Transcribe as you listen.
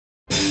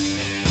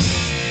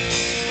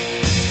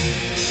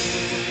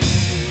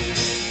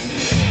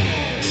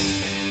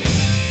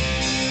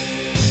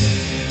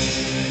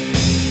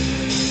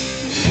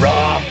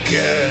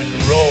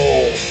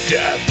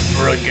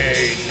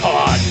Brigade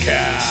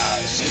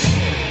podcast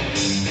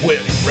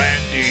with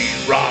Randy,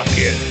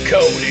 Rocket,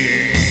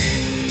 Cody.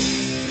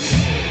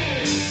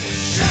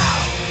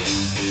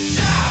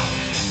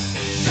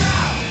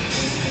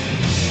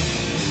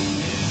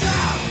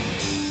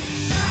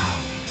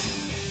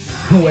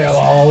 Well,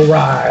 all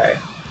right.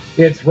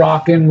 It's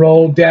Rock and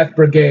Roll Death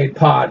Brigade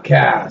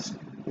podcast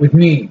with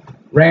me,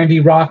 Randy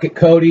Rocket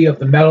Cody of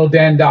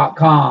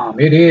themetalden.com.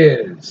 It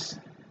is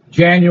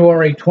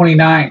January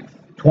 29th,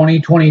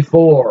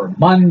 2024,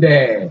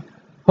 Monday.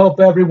 Hope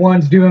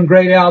everyone's doing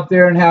great out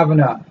there and having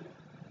a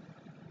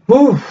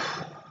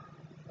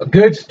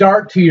good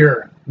start to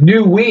your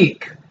new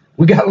week.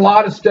 We got a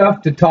lot of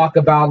stuff to talk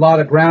about, a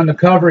lot of ground to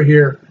cover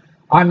here.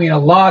 I mean, a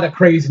lot of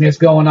craziness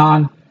going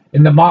on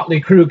in the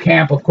Motley Crue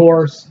camp, of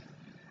course.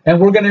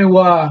 And we're going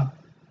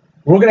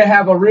to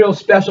have a real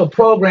special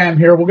program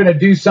here. We're going to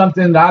do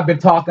something that I've been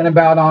talking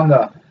about on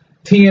the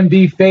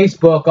TMD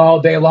Facebook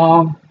all day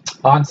long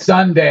on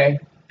Sunday,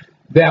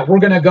 that we're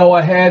going to go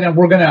ahead and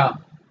we're going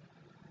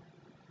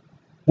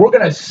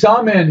to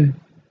summon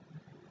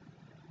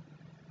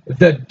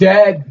the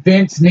dead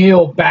Vince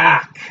Neil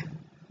back,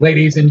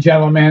 ladies and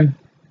gentlemen.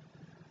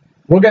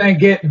 We're going to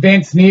get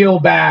Vince Neil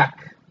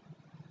back.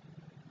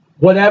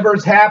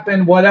 Whatever's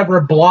happened, whatever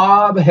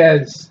blob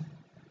has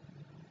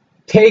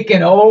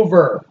taken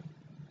over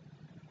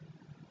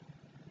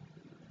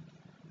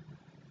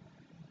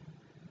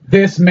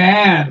this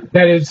man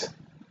that is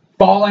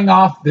falling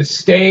off the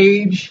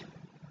stage,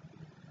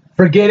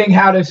 forgetting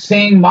how to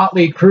sing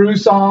Motley Crue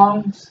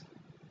songs,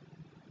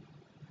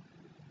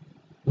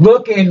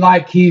 looking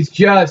like he's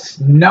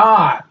just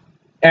not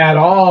at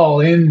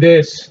all in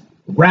this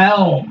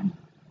realm.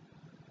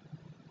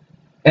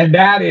 And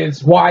that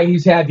is why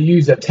he's had to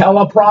use a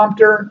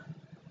teleprompter.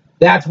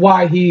 That's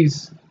why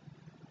he's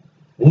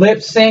lip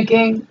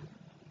syncing.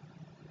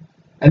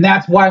 And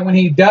that's why when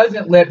he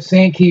doesn't lip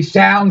sync, he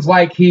sounds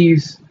like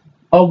he's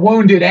a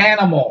wounded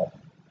animal.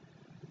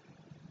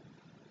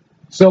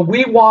 So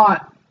we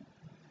want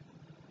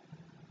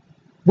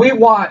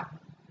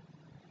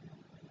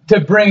to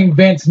bring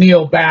Vince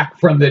Neil back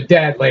from the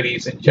dead,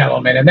 ladies and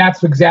gentlemen. And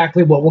that's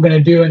exactly what we're going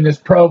to do in this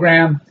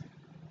program.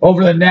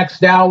 Over the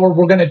next hour,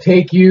 we're going to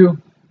take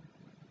you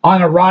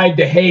on a ride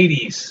to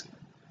Hades.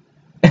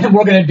 And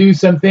we're going to do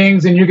some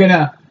things, and you're going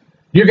to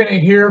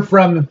hear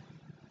from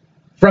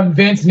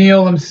Vince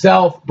Neil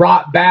himself,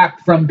 brought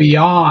back from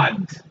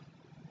beyond.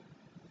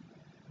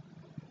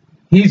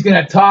 He's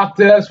going to talk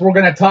to us. We're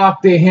going to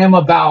talk to him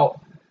about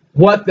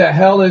what the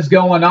hell is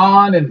going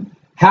on and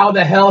how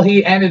the hell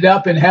he ended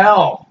up in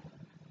hell.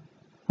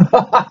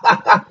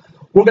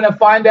 We're going to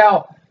find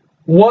out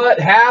what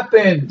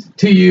happened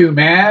to you,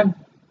 man.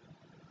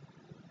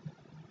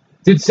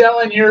 Did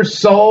selling your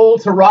soul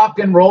to rock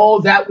and roll,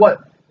 is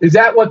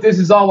that what this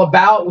is all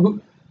about?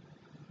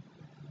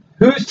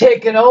 Who's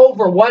taken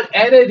over? What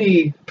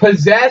entity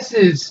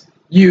possesses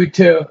you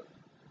to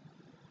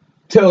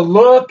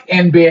look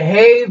and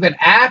behave and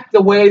act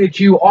the way that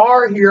you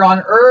are here on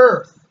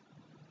earth?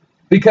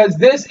 Because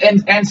this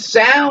and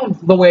sound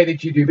the way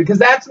that you do, because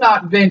that's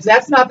not Vince.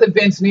 That's not the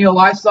Vince Neil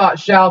I saw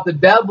shout the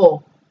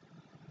devil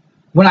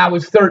when I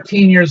was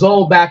 13 years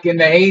old back in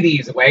the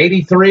 80s,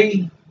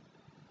 83.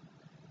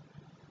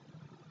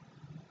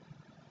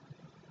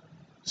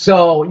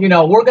 So,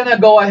 we're going to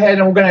go ahead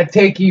and we're going to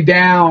take you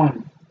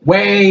down,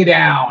 way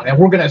down, and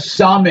we're going to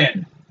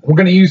summon. We're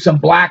going to use some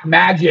black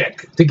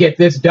magic to get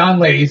this done,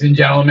 ladies and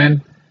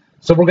gentlemen.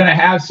 So we're going to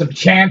have some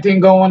chanting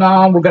going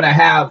on. We're going to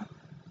have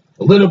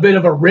a little bit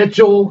of a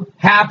ritual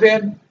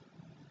happen.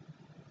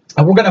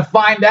 And we're going to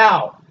find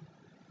out.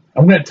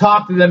 I'm going to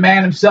talk to the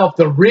man himself,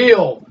 the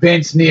real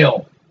Vince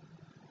Neil.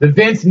 The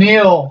Vince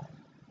Neil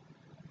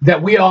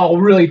that we all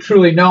really,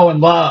 truly know and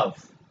love.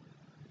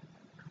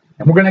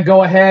 And we're going to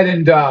go ahead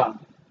and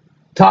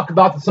talk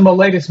about some of the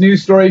latest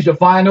news stories you'll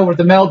find over at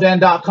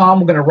themetalden.com.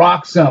 We're going to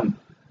rock some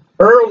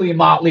early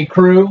Motley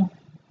Crue,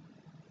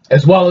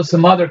 as well as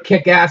some other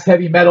kick-ass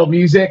heavy metal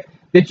music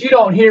that you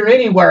don't hear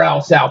anywhere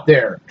else out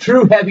there.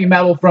 True heavy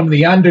metal from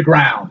the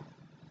underground.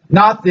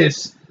 Not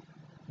this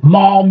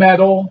mall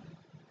metal,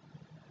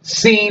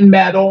 scene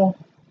metal,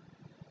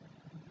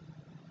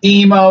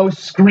 emo,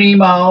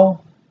 screamo.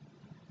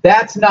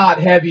 That's not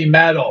heavy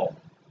metal.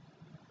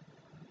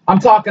 I'm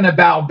talking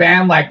about a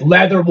band like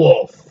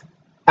Leatherwolf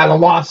out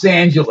of Los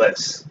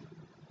Angeles.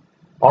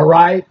 All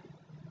right?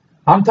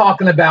 I'm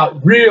talking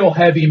about real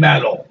heavy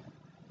metal.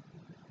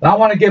 And I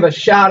want to give a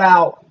shout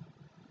out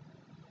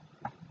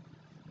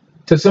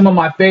to some of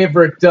my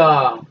favorite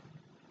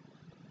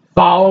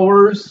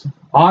followers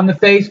on the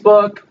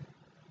Facebook.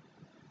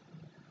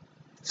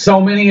 So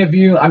many of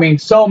you,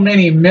 so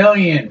many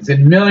millions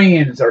and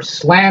millions are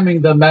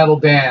slamming the Metal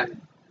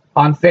Den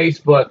on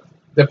Facebook.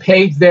 The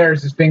page there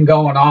has been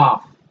going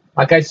off.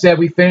 Like I said,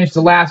 we finished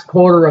the last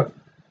quarter of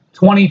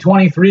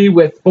 2023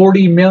 with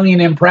 40 million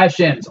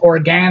impressions,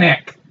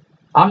 organic.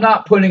 I'm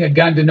not putting a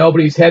gun to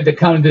nobody's head to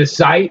come to this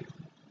site.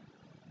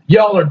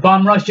 Y'all are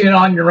bum rushing it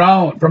on your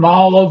own from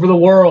all over the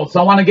world.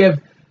 So I want to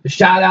give a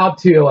shout out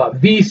to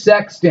V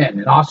Sexton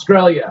in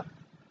Australia,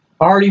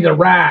 Artie the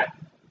Rat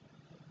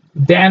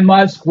Dan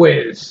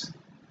Musquiz,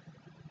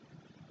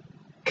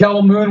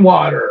 Kel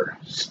Moonwater,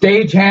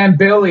 Stagehand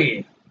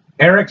Billy,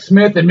 Eric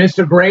Smith and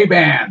Mr. Gray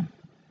Band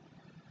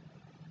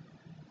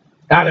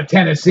out of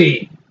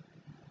Tennessee.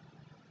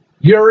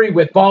 Yuri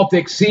with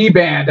Baltic Sea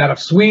Band out of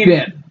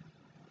Sweden.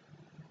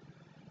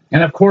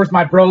 And of course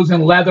my bros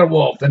in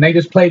Leatherwolf, and they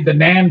just played the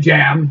Nam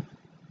Jam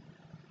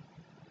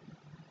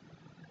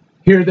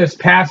here this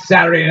past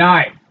Saturday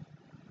night.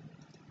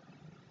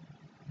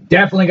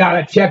 Definitely got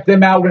to check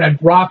them out. We're going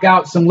to rock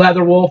out some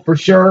Leatherwolf for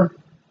sure.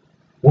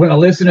 We're going to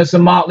listen to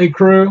some Motley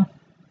Crue.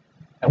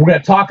 And we're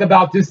going to talk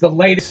about this, the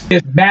latest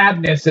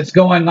madness that's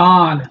going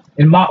on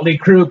in Motley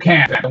Crue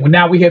camp. And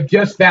now we have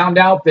just found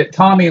out that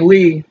Tommy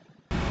Lee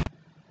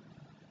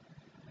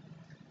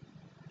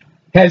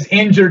has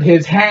injured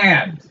his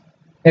hand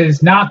and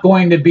is not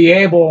going to be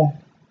able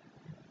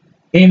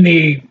in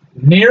the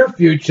near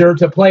future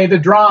to play the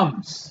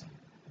drums.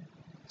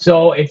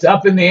 So it's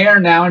up in the air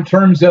now in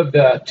terms of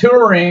the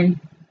touring,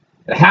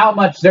 how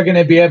much they're going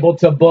to be able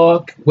to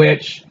book,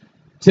 which,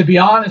 to be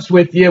honest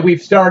with you,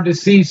 we've started to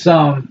see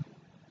some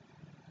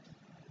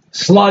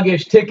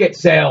sluggish ticket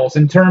sales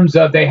in terms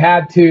of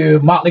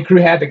Motley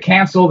Crue had to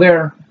cancel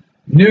their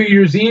New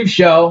Year's Eve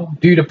show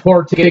due to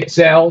poor ticket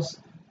sales.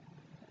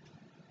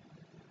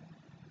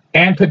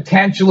 And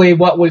potentially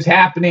what was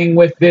happening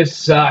with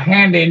this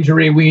hand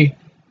injury, we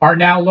are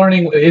now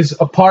learning is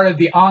a part of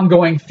the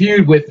ongoing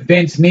feud with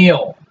Vince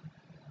Neil.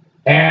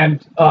 And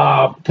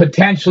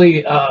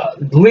potentially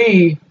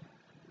Lee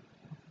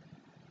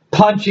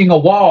punching a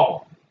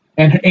wall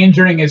and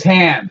injuring his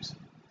hand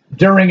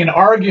during an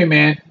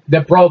argument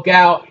that broke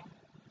out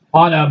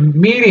on a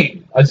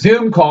meeting, a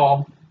Zoom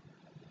call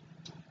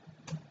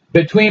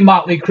between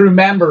Motley Crue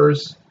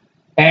members.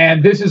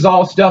 And this is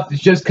all stuff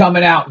that's just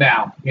coming out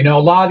now. You know,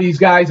 a lot of these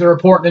guys that are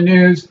reporting the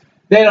news,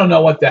 they don't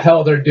know what the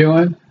hell they're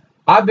doing.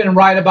 I've been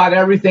right about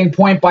everything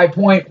point by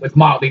point with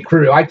Motley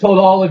Crue. I told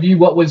all of you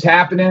what was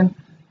happening.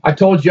 I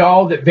told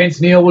y'all that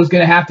Vince Neil was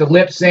going to have to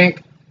lip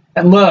sync.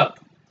 And look,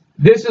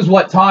 this is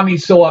what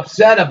Tommy's so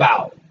upset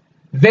about.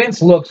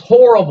 Vince looks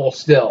horrible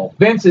still.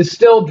 Vince is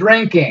still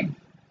drinking.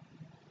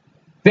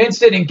 Vince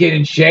didn't get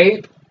in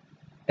shape.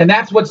 And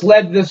that's what's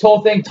led to this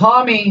whole thing.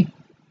 Tommy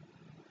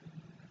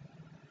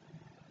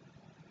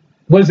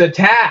was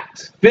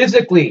attacked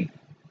physically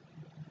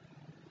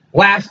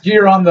last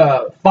year on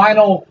the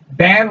final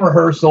band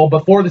rehearsal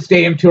before the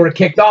stadium tour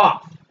kicked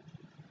off.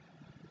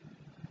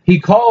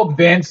 He called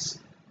Vince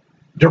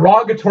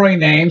derogatory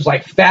names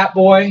like Fat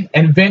Boy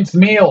and Vince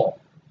Meal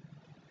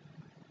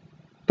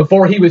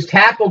before he was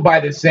tackled by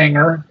the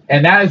singer,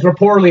 and that is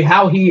reportedly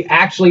how he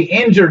actually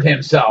injured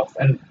himself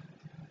and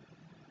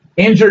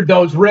injured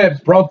those ribs,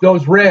 broke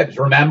those ribs,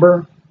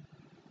 remember?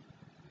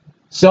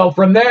 So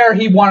from there,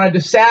 he wanted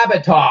to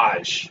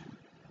sabotage.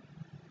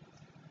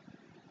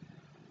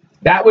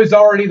 That was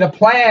already the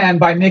plan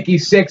by Nikki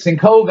Sixx and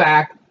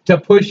Kovac to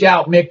push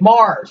out Mick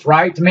Mars,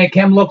 right? To make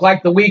him look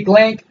like the weak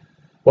link.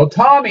 Well,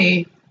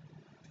 Tommy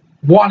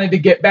wanted to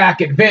get back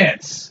at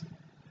Vince.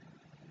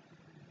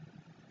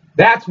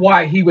 That's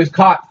why he was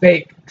caught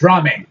fake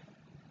drumming.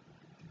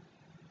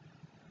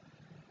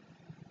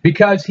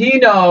 Because he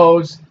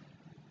knows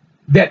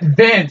that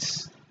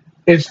Vince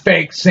is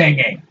fake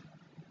singing.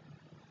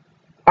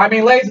 I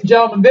mean, ladies and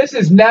gentlemen, this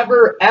has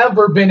never,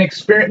 ever been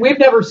experienced. We've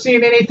never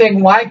seen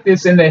anything like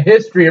this in the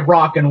history of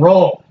rock and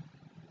roll.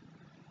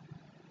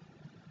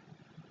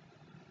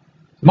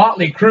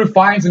 Motley Crue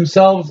finds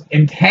themselves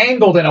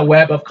entangled in a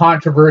web of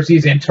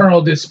controversies,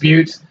 internal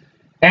disputes,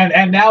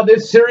 and now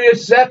this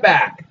serious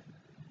setback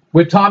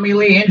with Tommy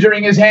Lee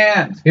injuring his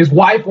hand. His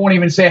wife won't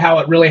even say how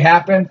it really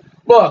happened.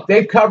 Look,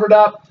 they've covered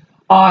up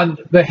on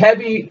the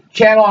Heavy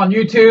channel on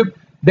YouTube.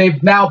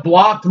 They've now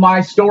blocked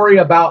my story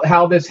about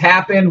how this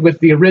happened with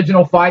the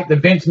original fight, the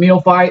Vince Neil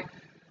fight.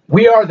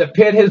 We Are the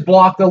Pit has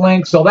blocked the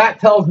link, so that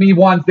tells me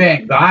one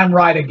thing, that I'm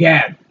right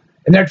again.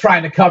 And they're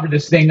trying to cover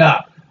this thing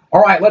up.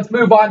 All right, let's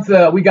move on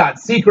to, we got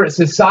Secret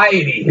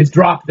Society has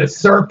dropped The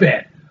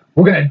Serpent.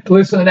 We're going to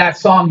listen to that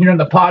song here in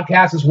the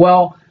podcast as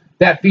well.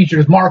 That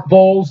features Mark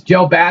Bowles,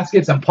 Joe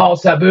Baskets, and Paul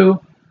Sabu.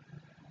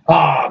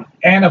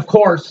 And, of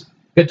course,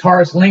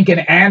 guitarist Lincoln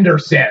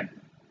Anderson.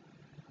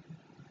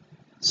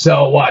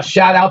 So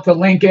shout out to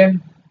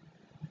Lincoln,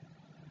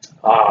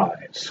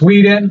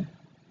 Sweden.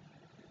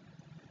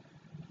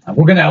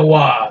 We're going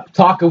to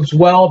talk as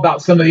well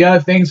about some of the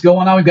other things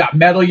going on. We've got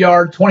Metal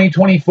Yard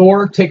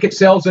 2024. Ticket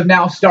sales have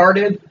now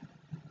started.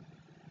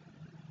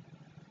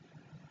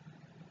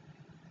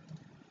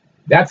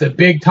 That's a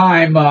big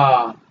time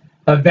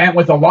event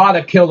with a lot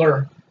of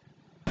killer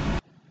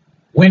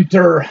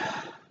winter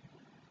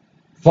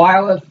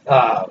Violet,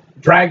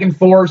 Dragon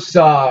Force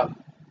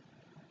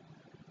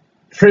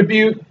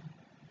tribute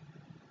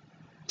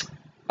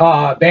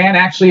band.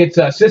 Actually, it's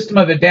a System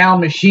of a Down,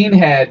 Machine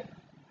Head,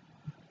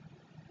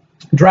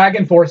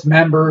 Dragon Force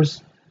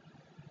members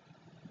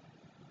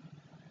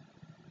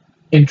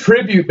in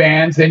tribute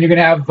bands. Then you're going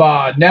to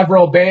have Never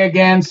Obey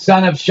Again,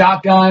 Son of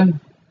Shotgun,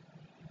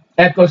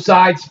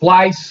 Ecocide,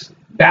 Splice,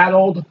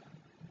 Battled.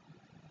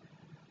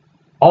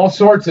 All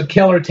sorts of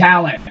killer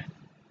talent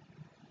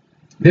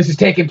This is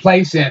taking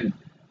place in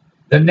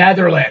the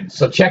Netherlands.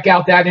 So check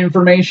out that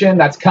information.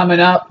 That's coming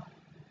up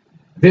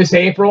this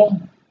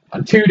April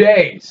on 2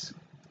 days.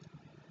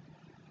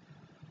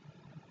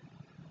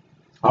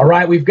 All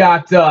right, we've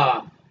got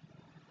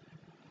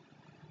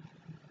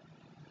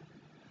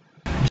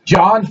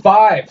John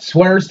 5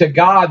 swears to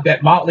God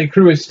that Motley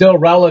Crue is still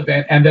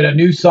relevant and that a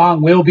new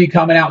song will be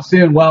coming out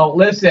soon. Well,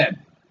 listen,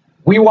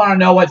 we want to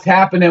know what's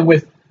happening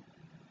with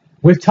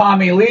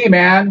Tommy Lee,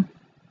 man.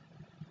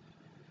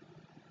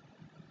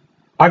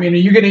 I mean, are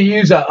you going to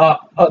use a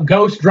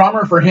ghost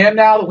drummer for him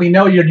now that we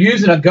know you're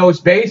using a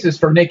ghost bassist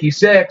for Nikki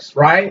Sixx,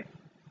 right?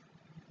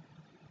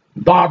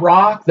 Bob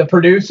Rock, the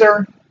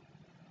producer,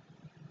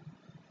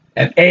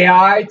 an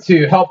AI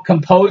to help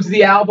compose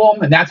the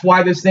album, and that's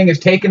why this thing has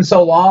taken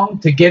so long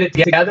to get it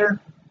together.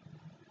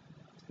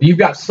 You've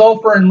got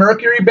Sulfur and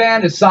Mercury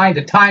Band is signed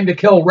to Time to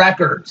Kill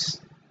Records.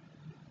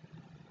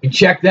 You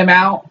check them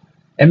out.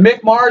 And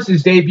Mick Mars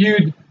has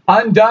debuted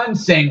Undone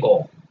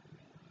single.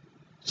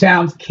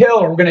 Sounds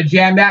killer. We're going to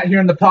jam that here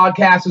in the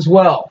podcast as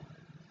well.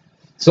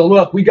 So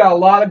look, we got a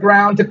lot of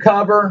ground to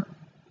cover.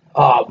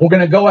 We're going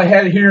to go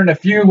ahead here in a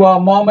few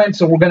moments,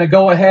 so we're going to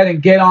go ahead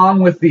and get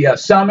on with the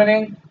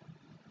summoning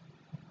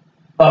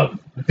of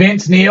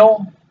Vince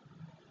Neil,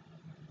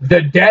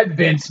 the dead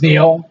Vince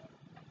Neil,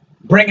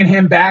 bringing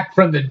him back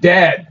from the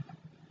dead.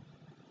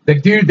 The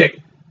dude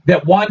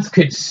that once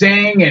could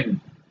sing and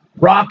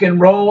rock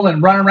and roll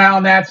and run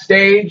around that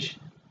stage,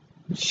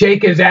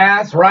 shake his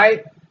ass,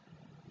 right?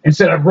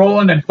 Instead of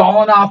rolling and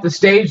falling off the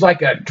stage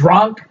like a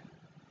drunk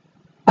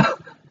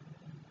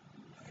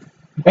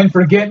and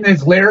forgetting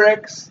his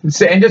lyrics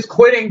and just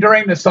quitting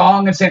during the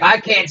song and saying, I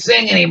can't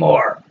sing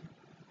anymore.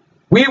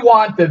 We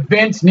want the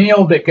Vince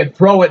Neil that could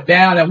throw it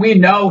down, and we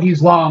know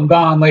he's long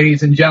gone,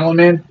 ladies and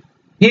gentlemen.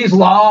 He's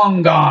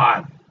long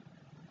gone.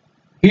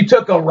 He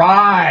took a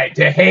ride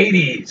to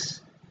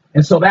Hades,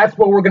 and so that's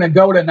where we're going to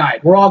go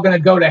tonight. We're all going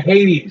to go to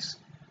Hades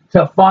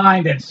to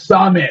find and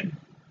summon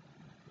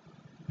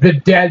the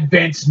dead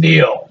Vince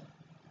Neil.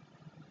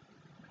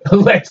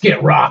 Let's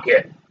get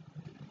rocking.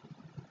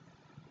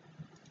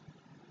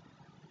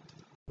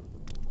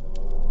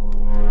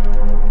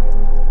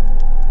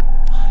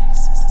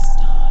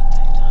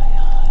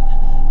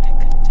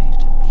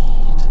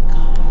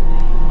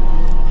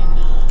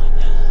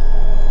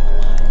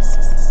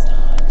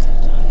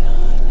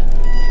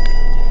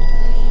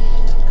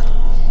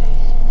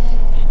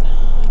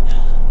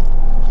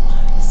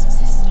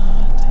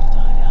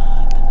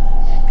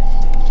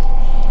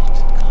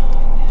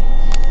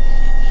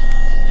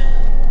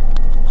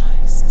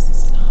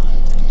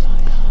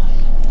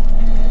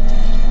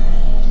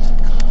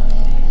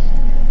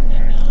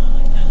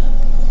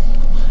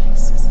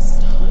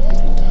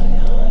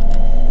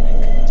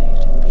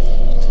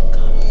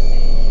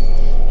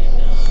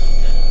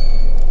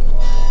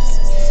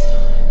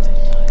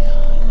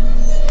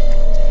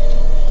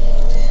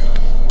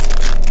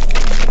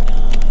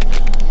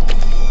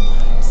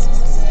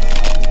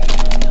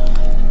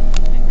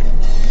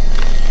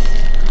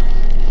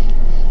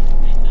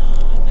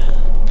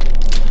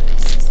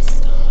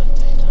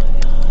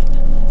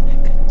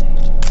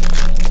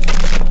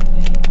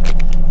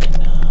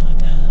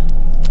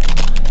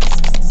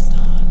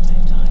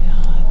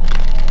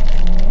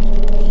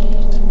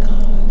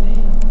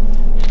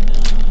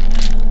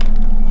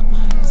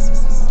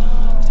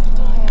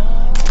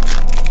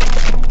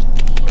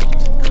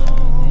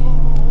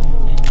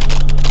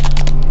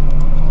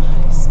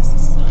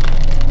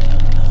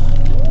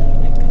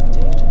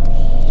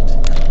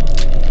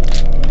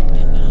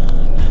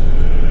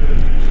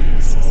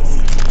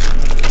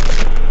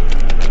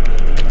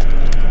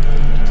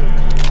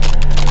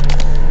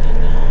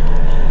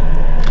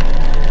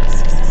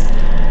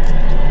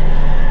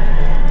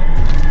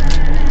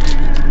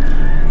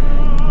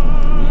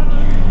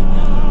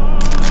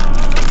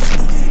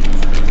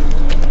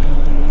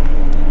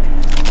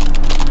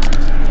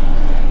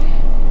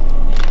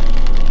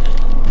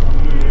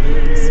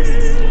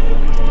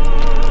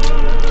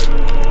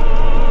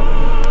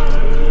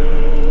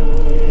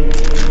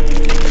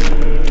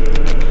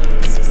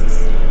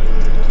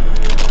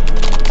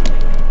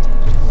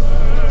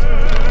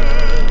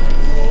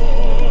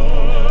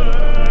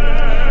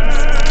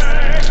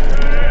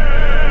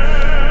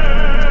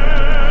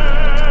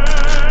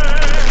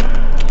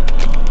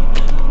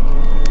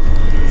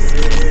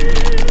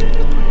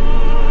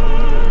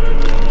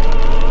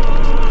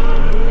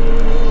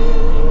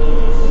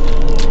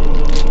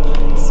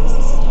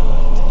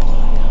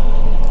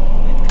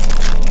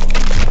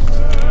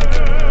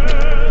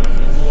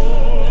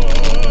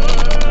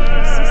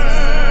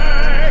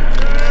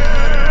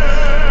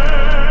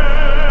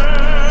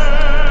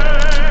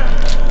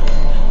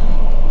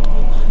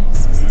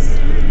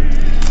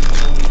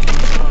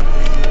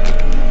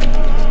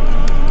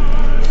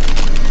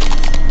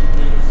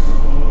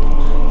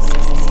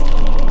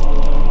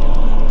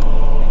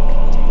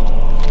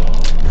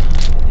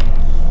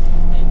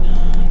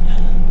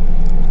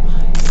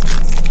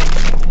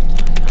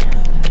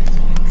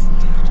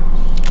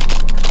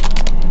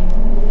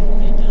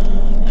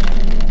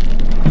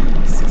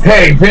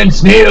 Hey,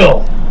 Vince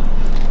Neil.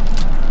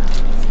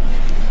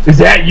 Is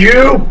that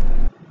you?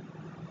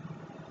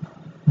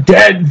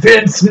 Dead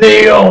Vince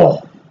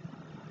Neil.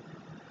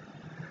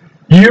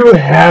 You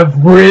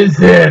have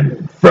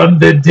risen from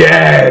the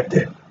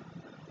dead.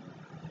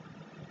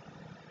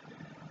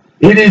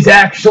 It is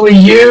actually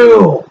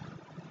you.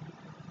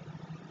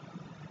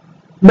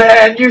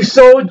 Man, you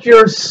sold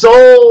your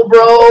soul,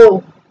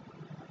 bro.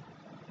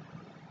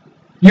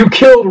 You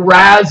killed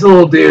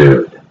Razzle,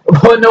 dude.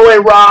 Putting away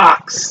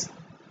rocks.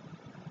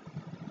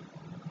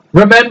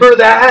 Remember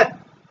that?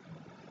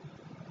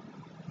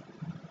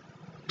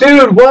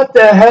 Dude, what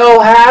the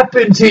hell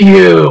happened to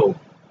you?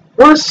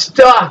 We're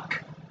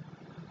stuck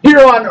here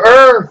on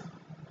Earth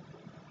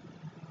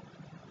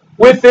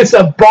with this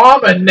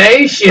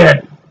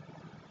abomination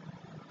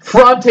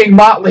fronting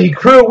Motley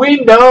Crue.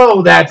 We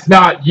know that's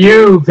not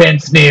you,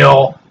 Vince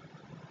Neil.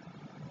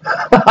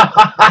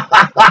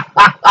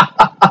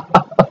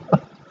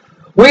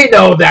 We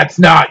know that's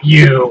not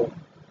you.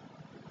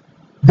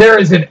 There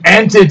is an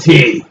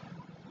entity,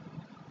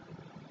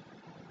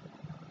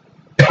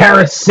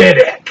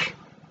 parasitic,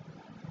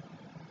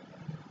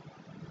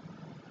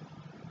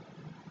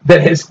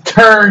 that has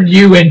turned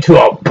you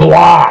into a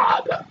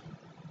blob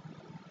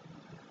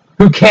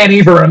who can't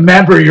even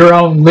remember your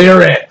own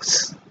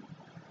lyrics,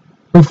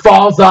 who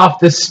falls off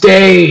the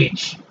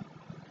stage,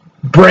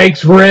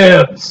 breaks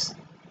ribs,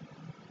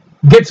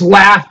 gets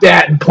laughed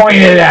at and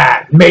pointed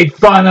at, made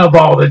fun of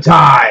all the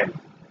time.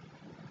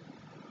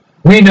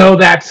 We know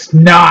that's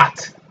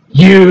not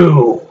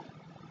you.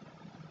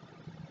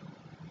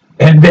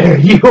 And there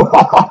you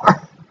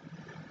are,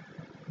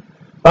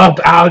 up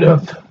out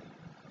of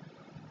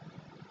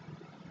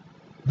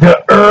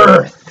the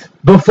earth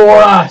before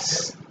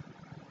us.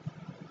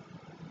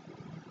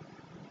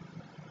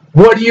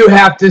 What do you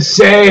have to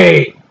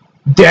say,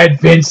 dead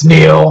Vince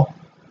Neil,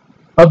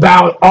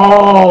 about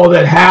all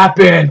that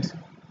happened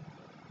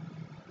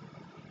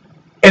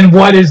and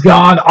what has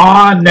gone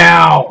on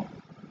now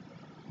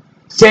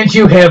since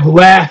you have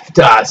left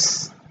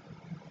us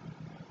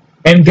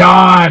and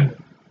gone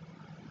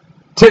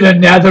to the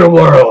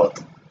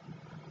netherworld?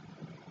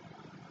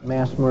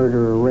 Mass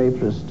murderer,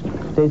 rapist.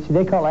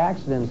 They call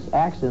accidents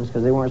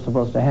because they weren't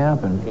supposed to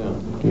happen.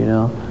 Yeah. You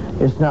know,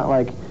 it's not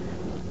like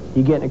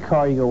you get in a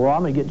car, you go, well,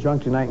 I'm going to get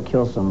drunk tonight and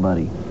kill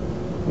somebody.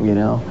 You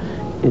know,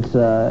 it's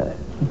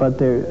but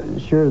they're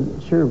sure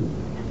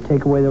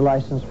take away their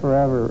license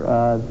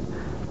forever.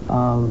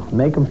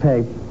 Make them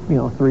pay,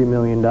 $3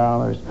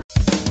 million.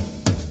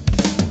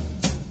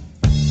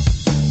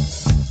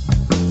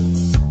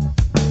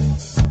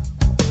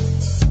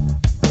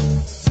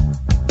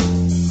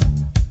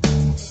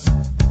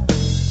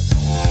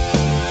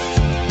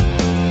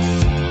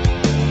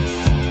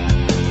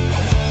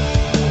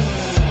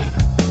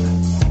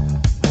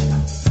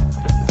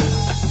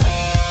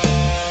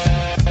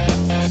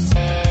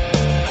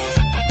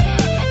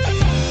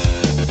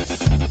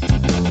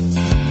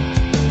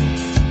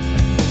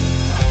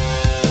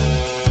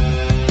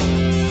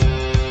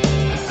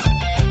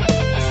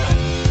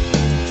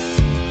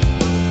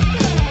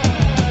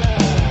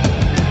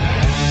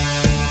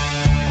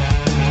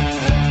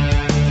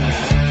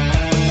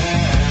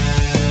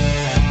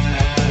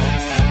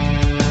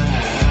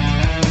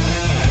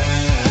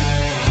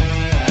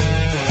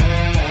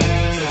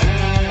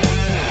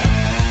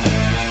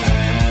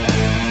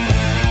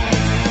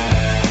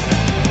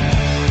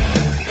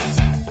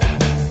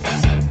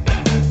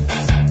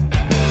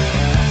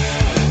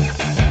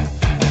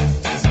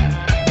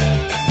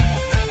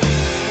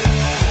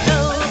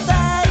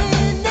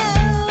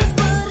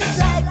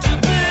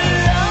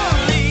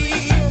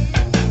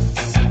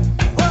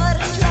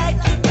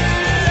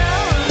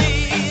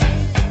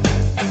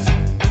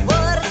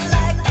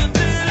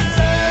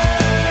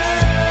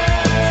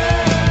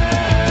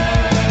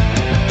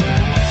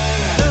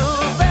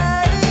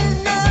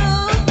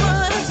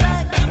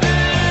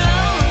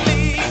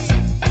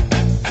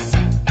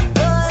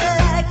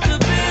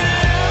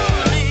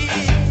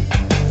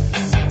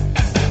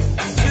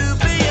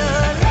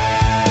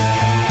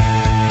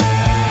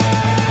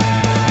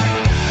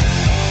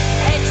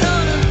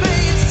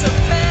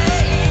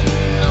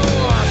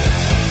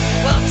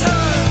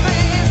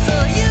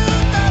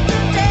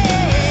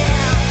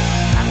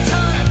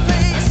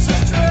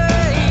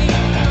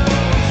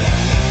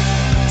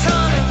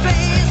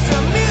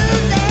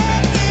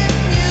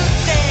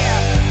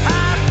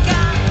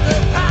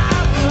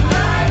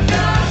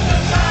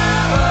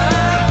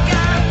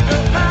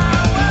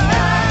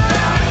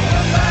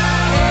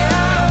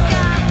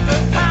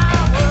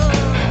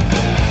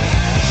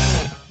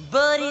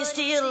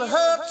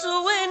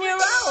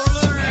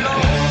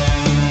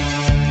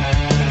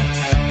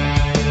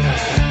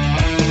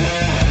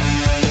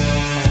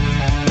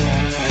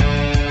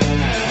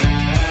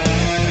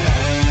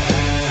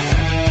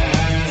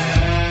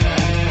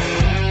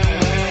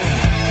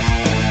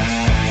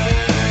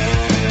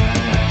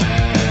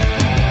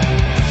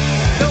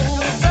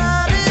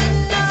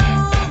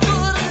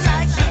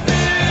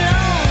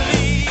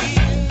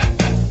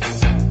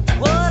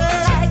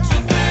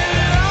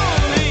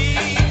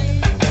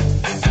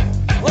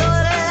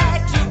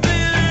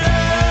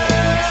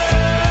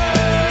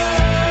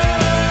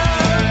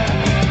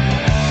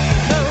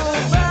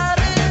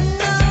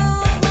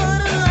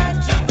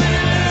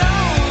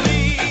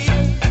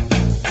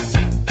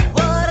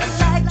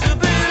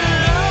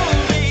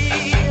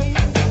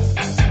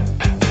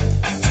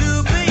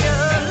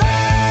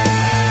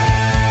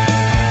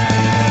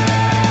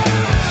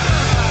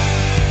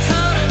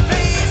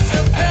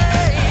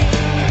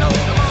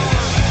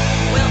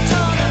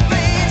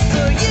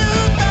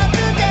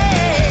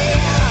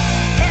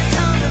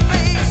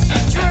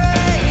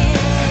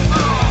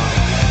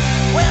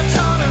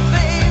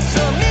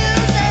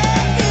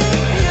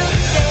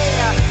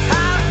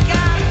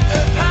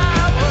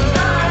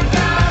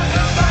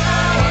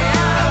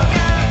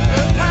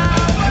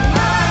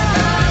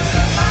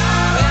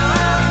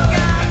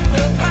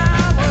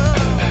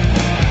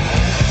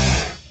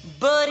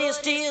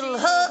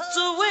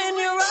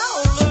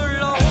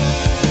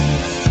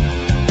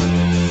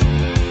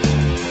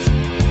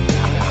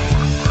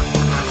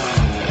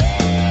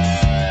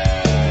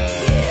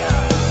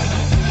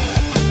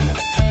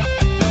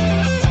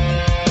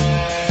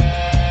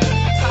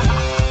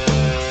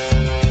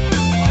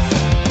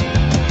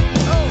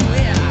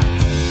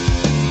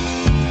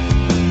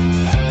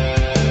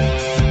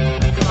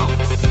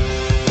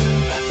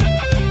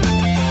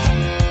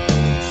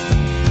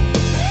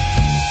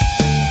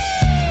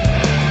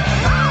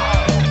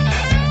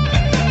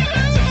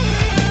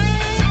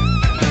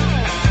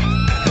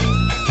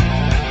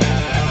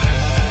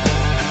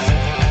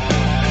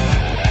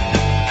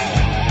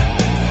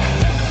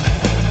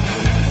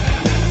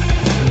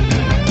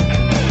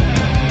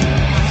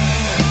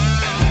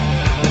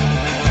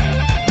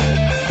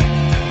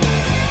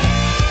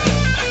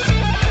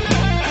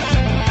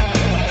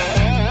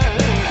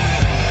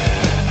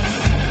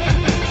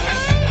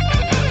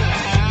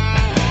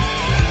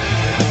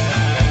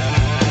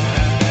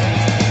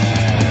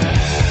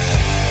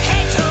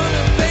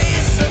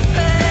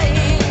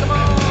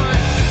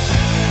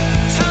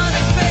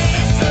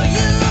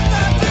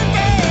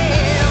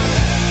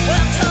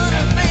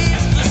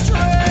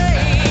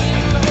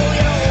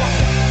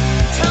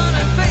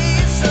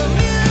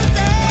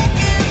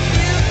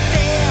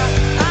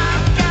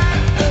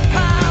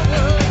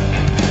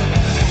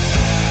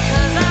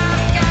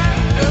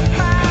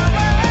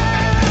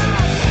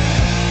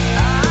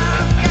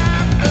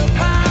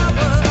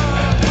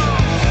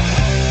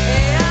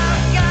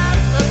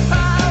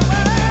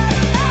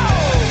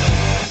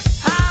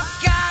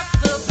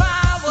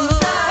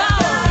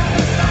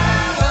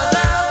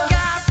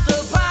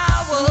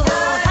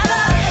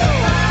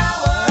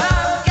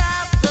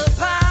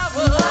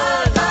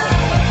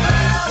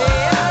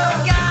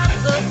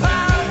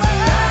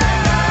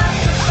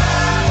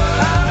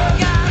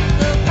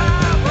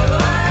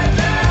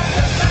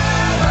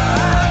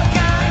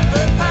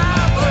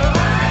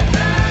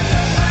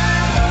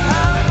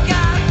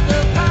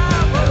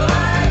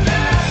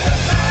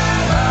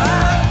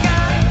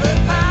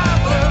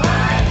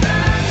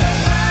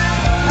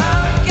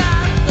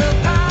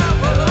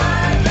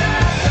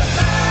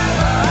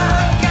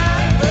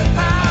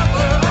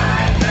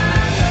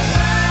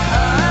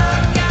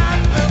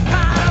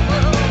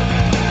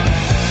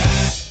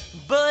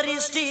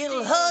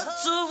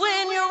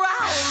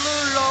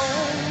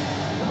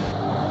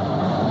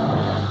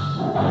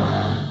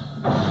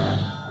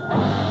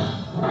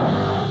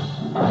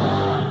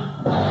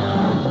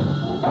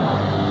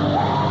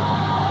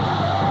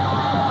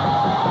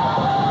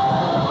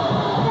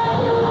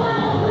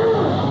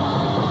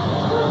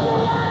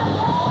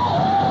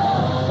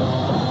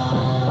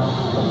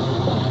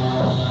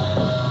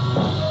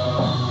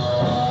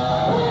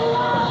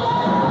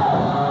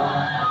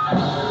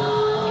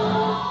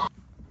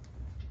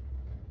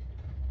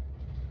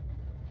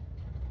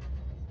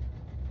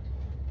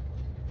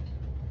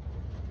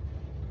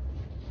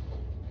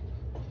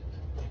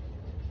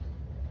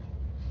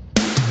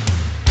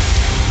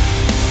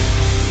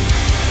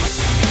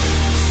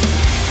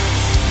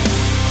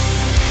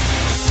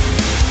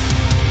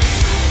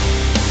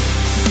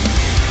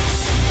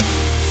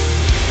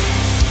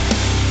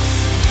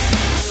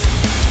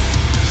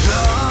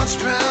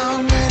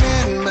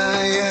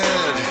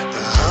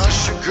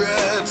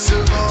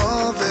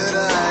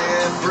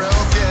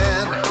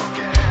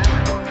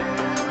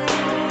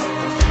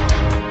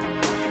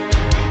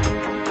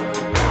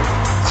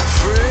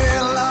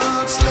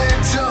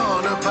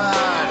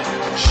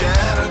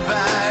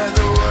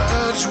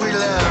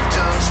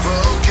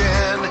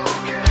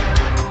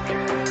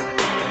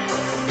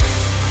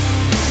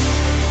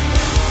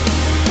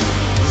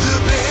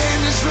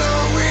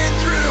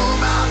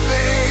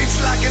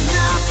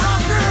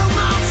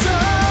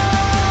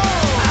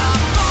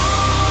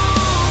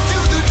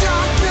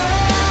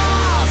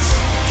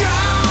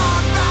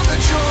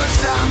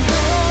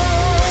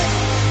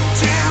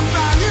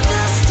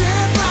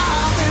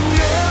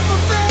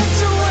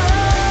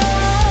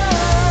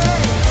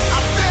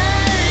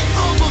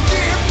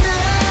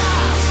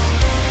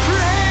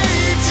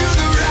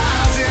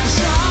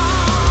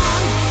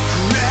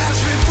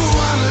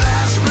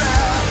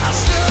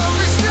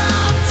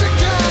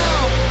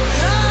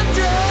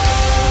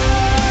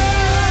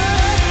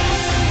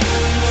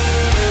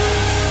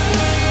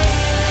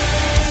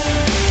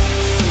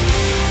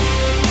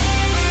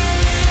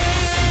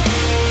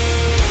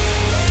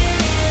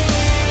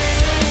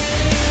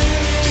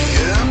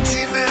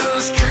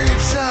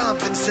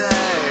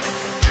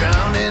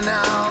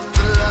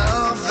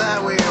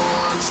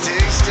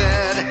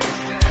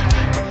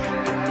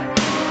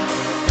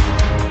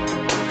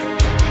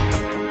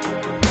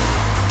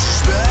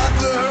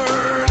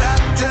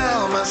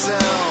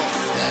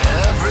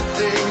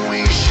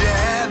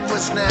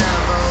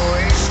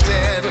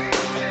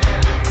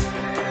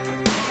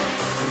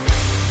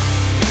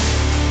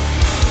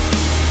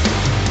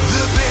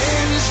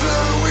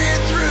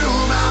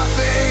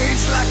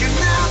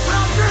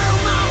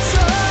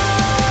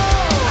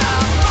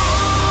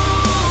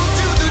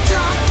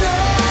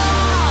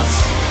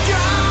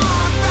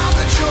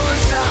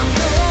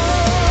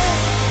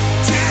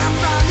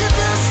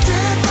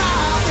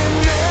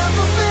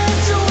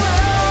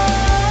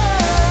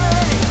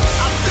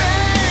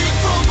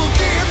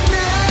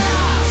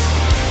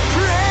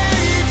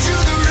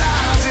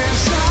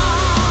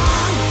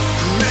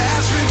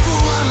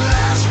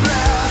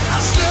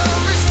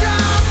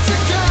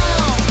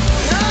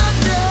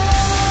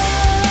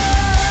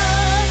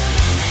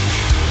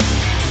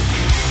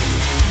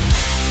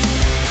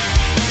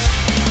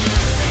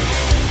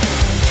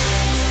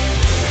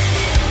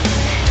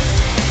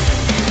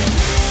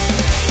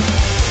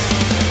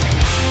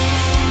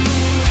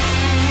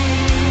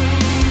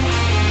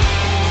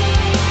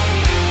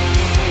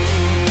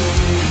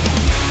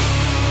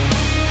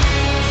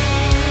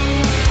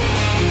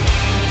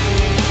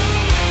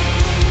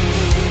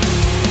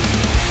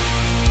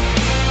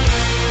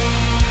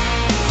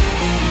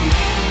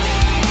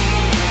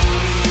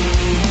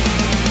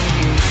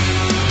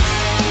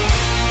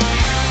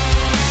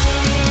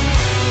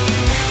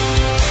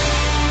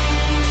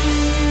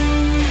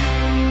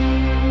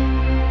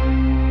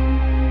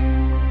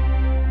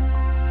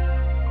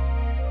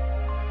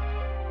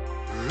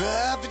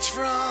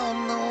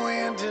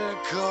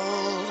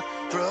 cold,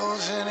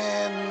 frozen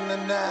in the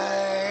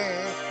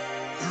night,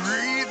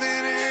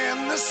 breathing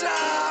in the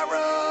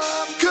sorrow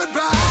of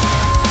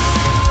goodbye.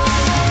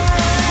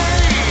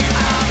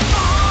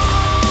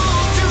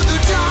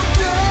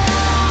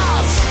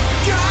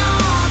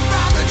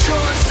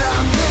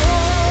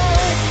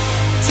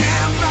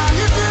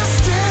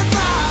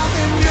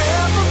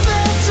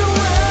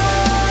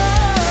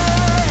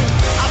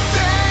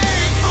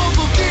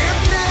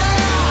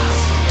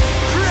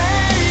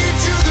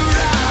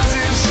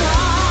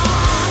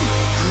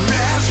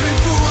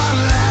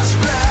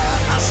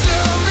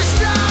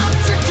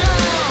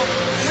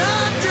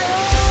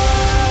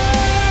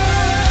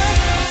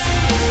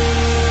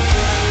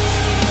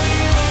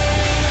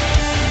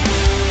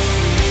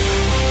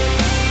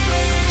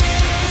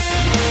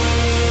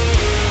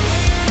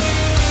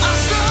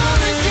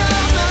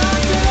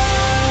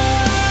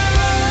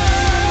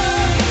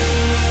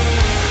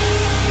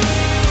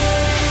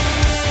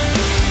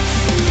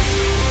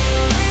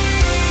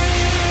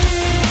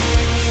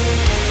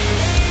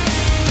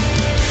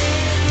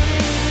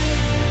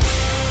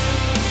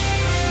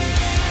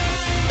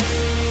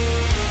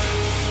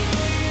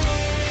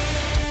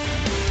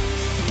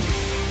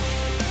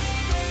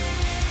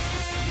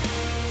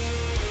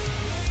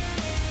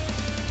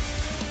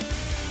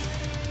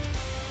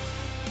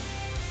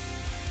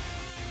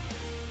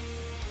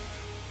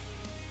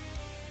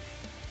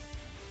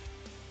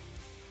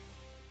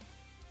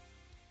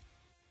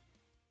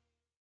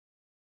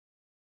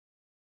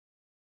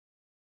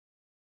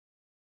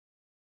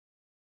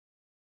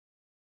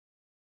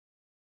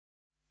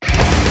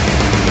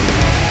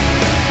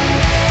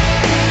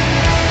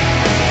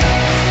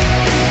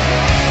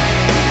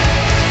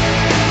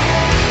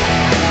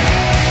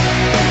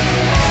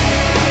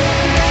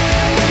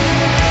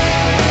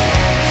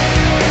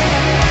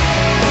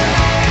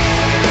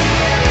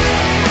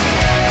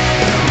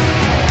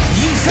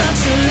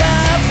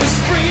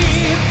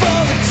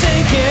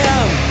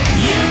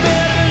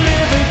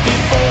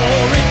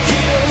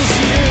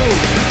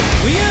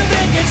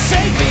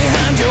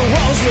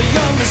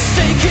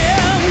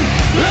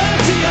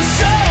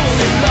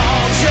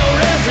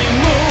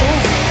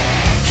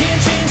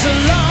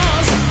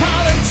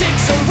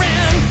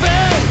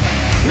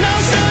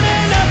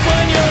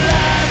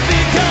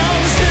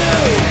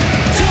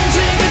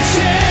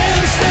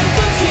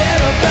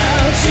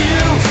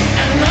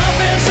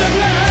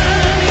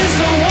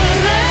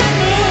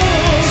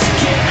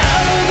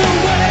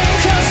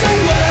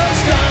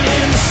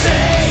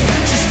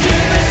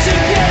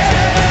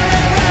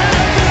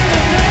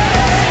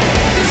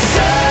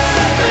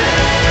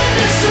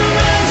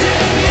 Surround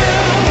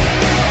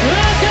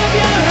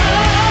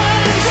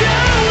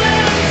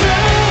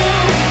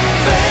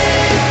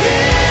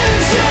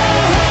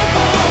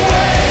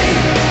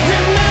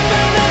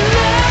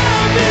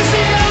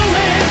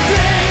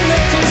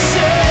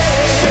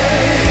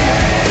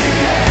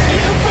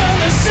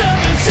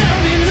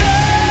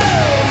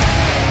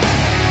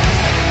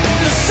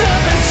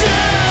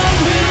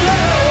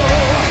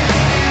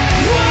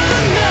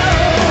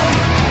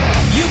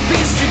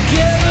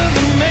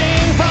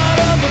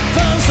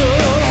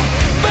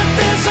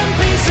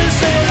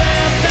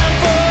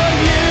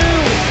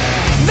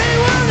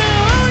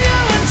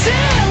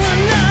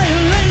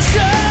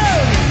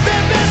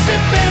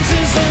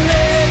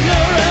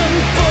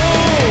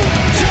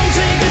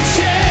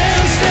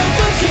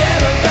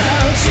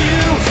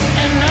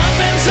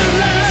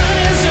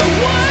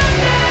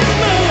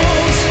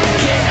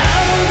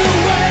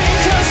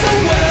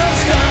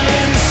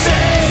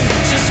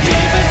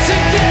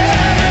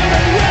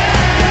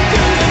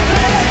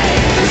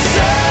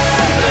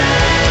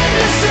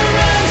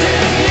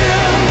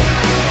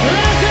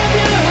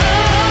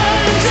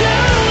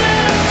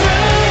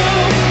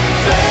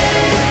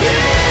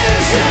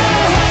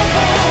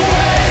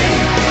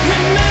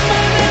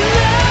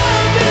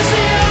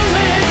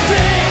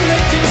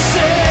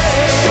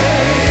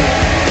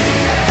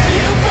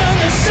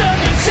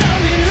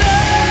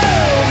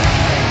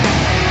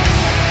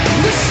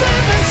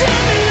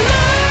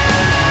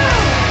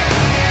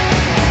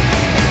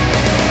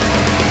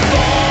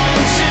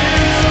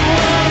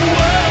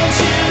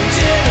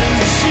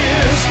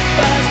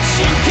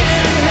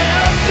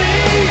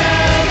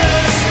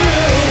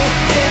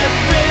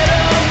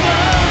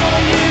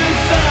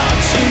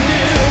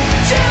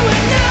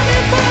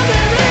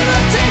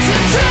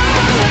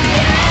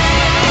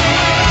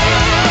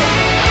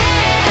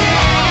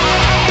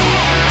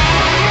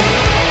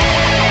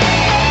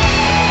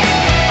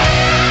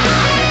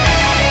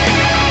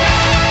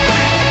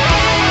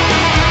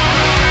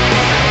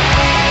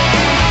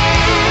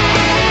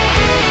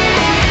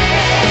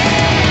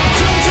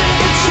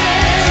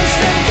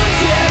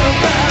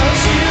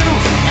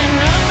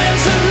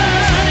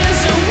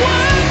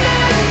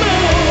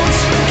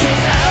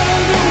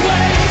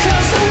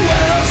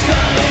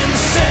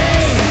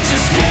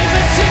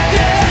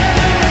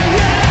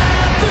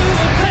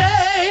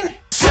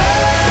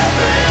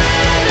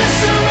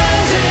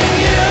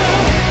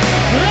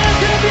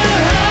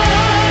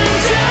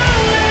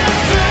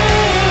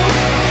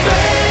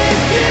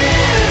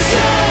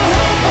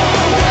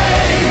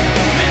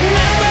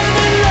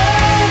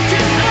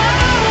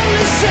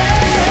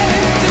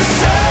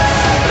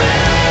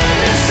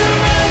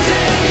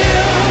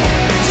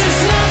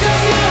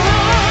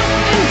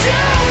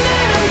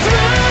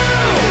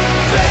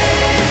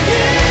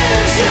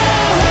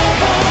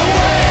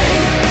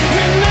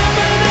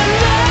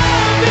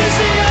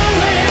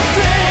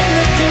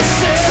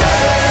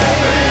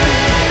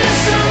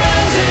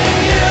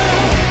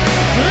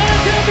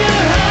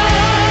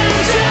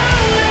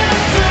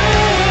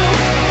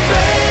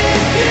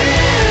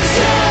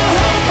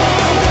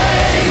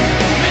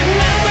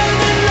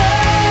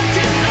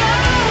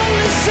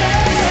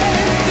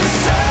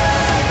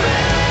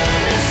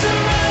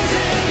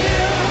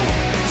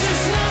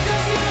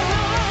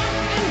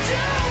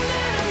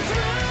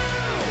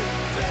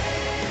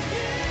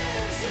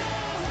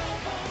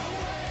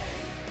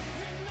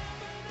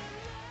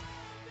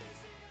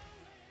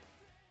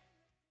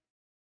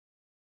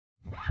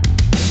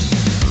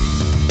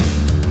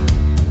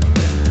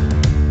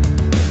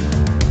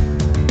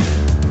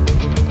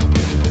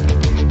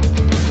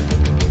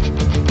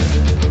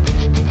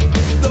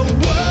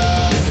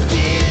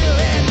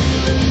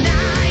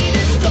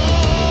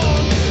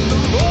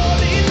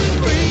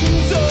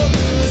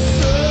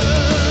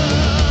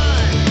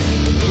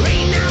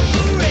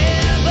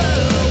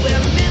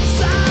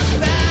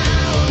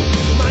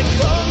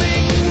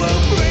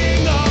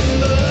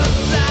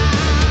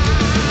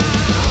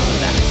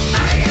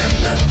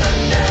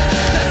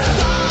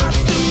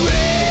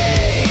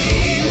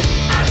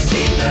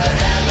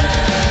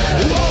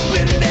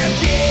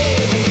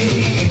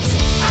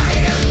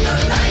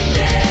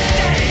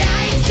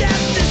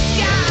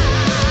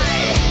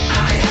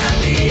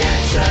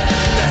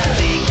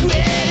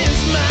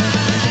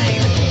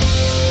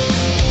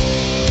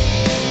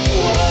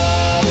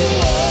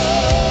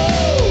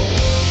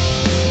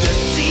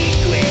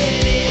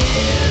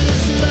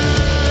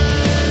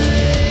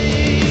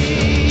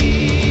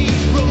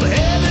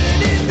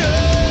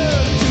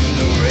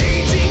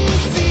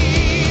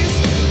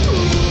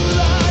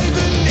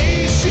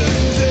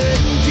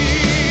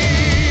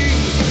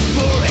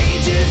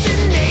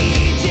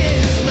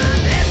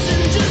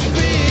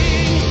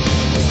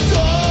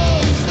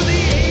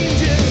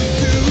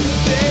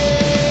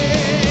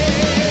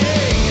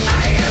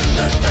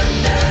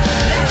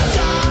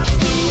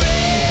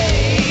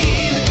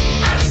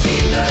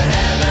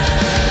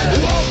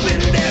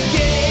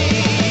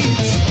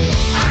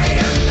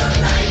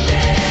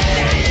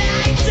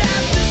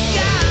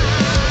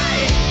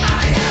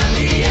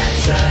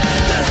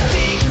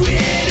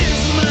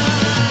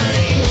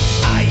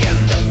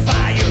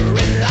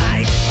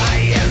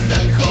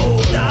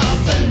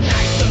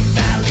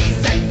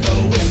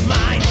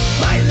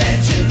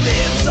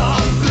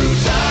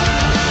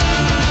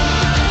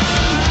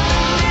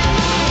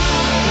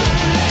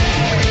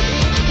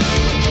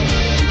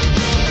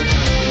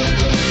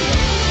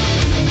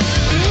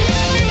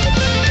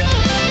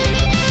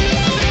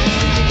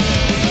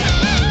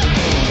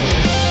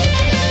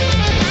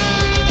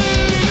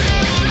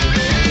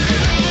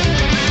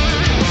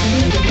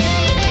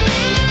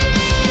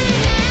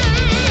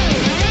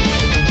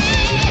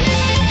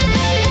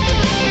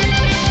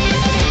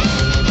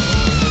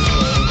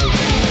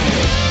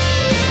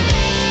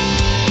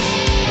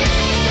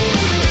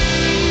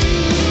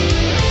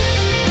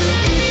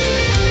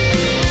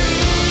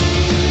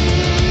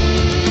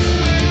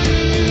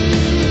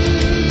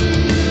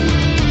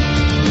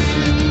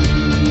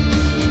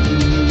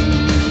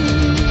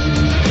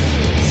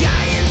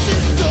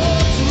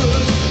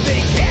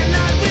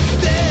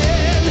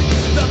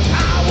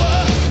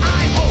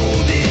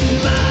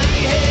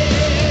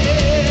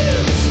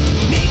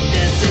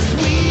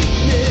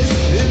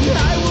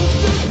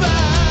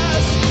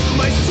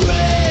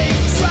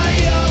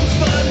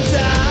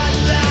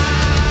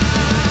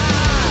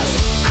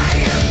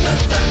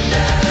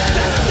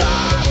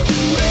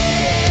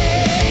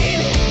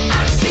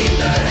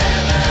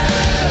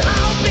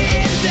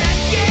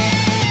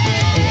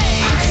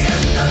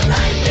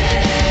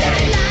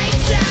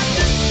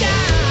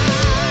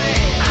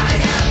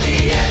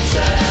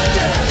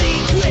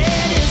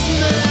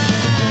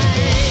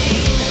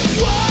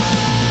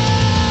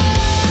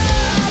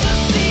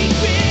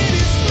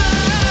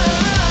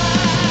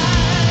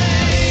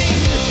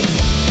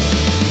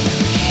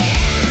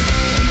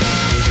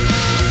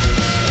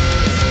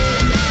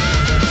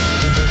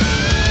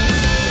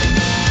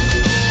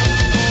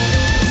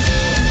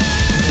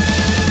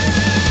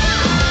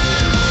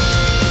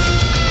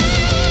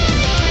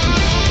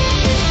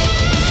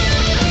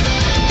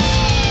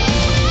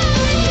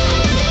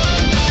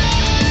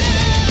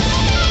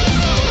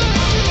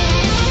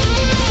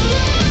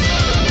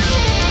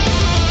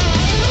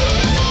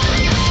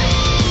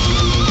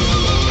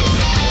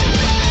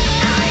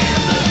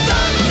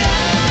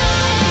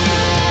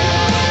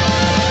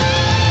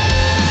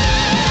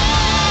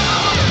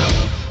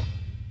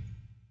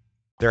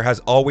There has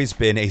always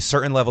been a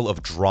certain level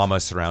of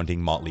drama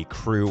surrounding Motley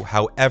Crue.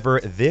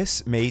 However,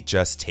 this may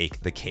just take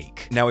the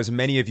cake. Now, as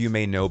many of you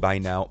may know by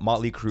now,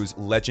 Motley Crue's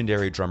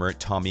legendary drummer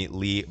Tommy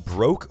Lee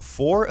broke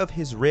 4 of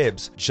his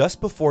ribs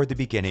just before the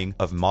beginning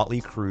of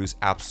Motley Crue's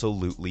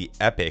absolutely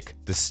epic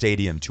The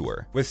Stadium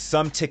Tour, with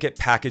some ticket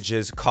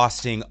packages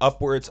costing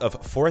upwards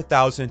of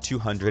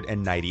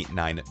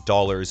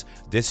 $4,299.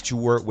 This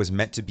tour was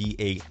meant to be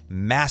a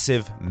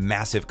massive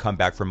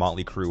comeback for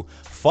Motley Crue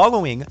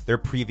following their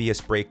previous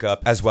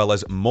breakup, as well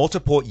as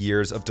multiple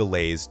years of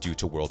delays due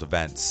to world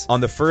events. On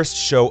the first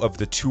show of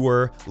the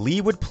tour,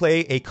 Lee would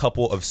play a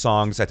couple of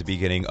songs at the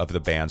beginning of the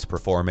band's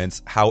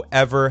performance.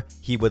 However,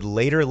 he would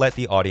later let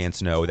the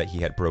audience know that he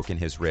had broken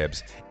his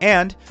ribs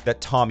and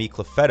that Tommy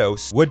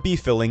Clufetos would be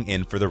filling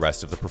in for the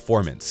rest of the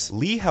performance.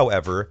 Lee,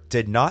 however,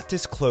 did not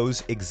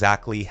disclose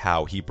exactly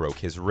how he broke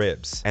his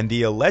ribs, and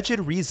the alleged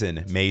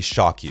reason may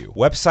shock you.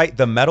 Website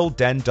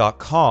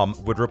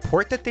themetalden.com would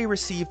report that they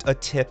received a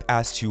tip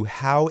as to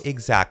how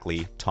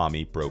exactly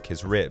Tommy broke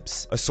his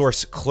ribs. A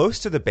source close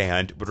to the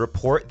band would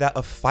report that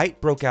a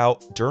fight broke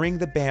out during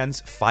the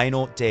band's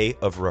final day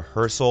of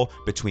rehearsal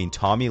between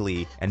Tommy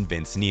Lee and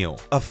Vince Neil.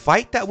 A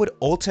fight that would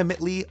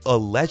ultimately,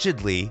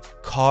 allegedly,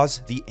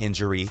 cause the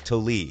injury to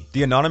Lee.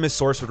 The anonymous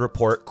source would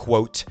report,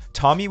 quote,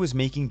 Tommy was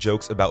making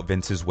jokes about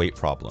Vince's weight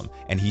problem,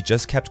 and he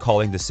just kept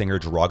calling the singer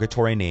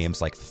derogatory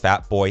names like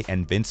Fat Boy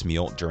and Vince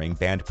Meal during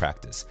band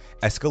practice,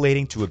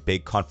 escalating to a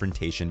big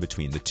confrontation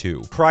between the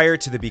two. Prior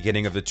to the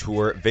beginning of the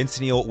tour, Vince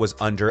Neil was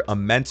under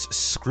immense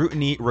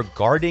scrutiny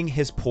regarding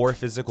his poor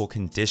physical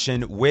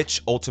condition,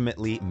 which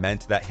ultimately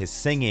meant that his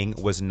singing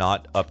was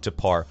not up to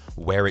par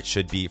where it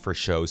should be for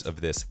shows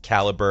of this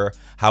caliber.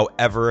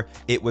 However,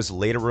 it was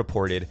later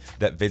reported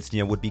that Vince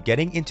Neil would be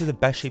getting into the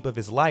best shape of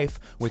his life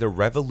with a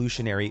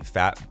revolutionary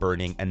fat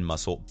burning and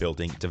muscle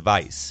building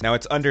device. Now,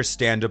 it's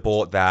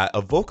understandable that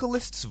a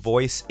vocalist's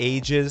voice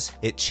ages,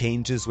 it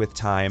changes with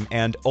time,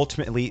 and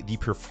ultimately the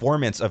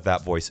performance of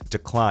that voice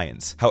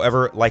declines.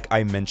 However, like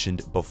I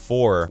mentioned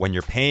before, when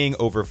you're paying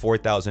over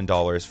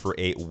 $4,000 for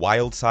a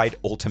Wildside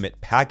Ultimate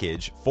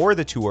package for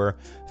the tour,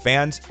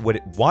 fans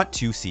would want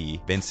to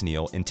see Vince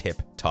Neil in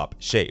tip-top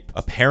shape.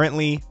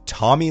 Apparently,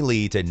 Tommy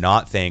Lee did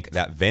not think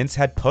that Vince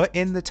had put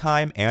in the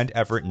time and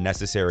effort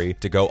necessary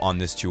to go on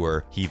this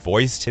tour. He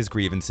voiced his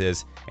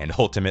grievances and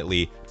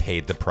ultimately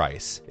paid the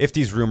price. If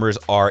these rumors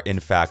are in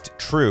fact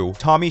true,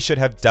 Tommy should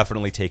have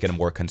definitely taken a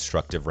more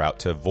constructive route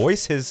to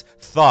voice his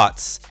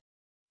thoughts.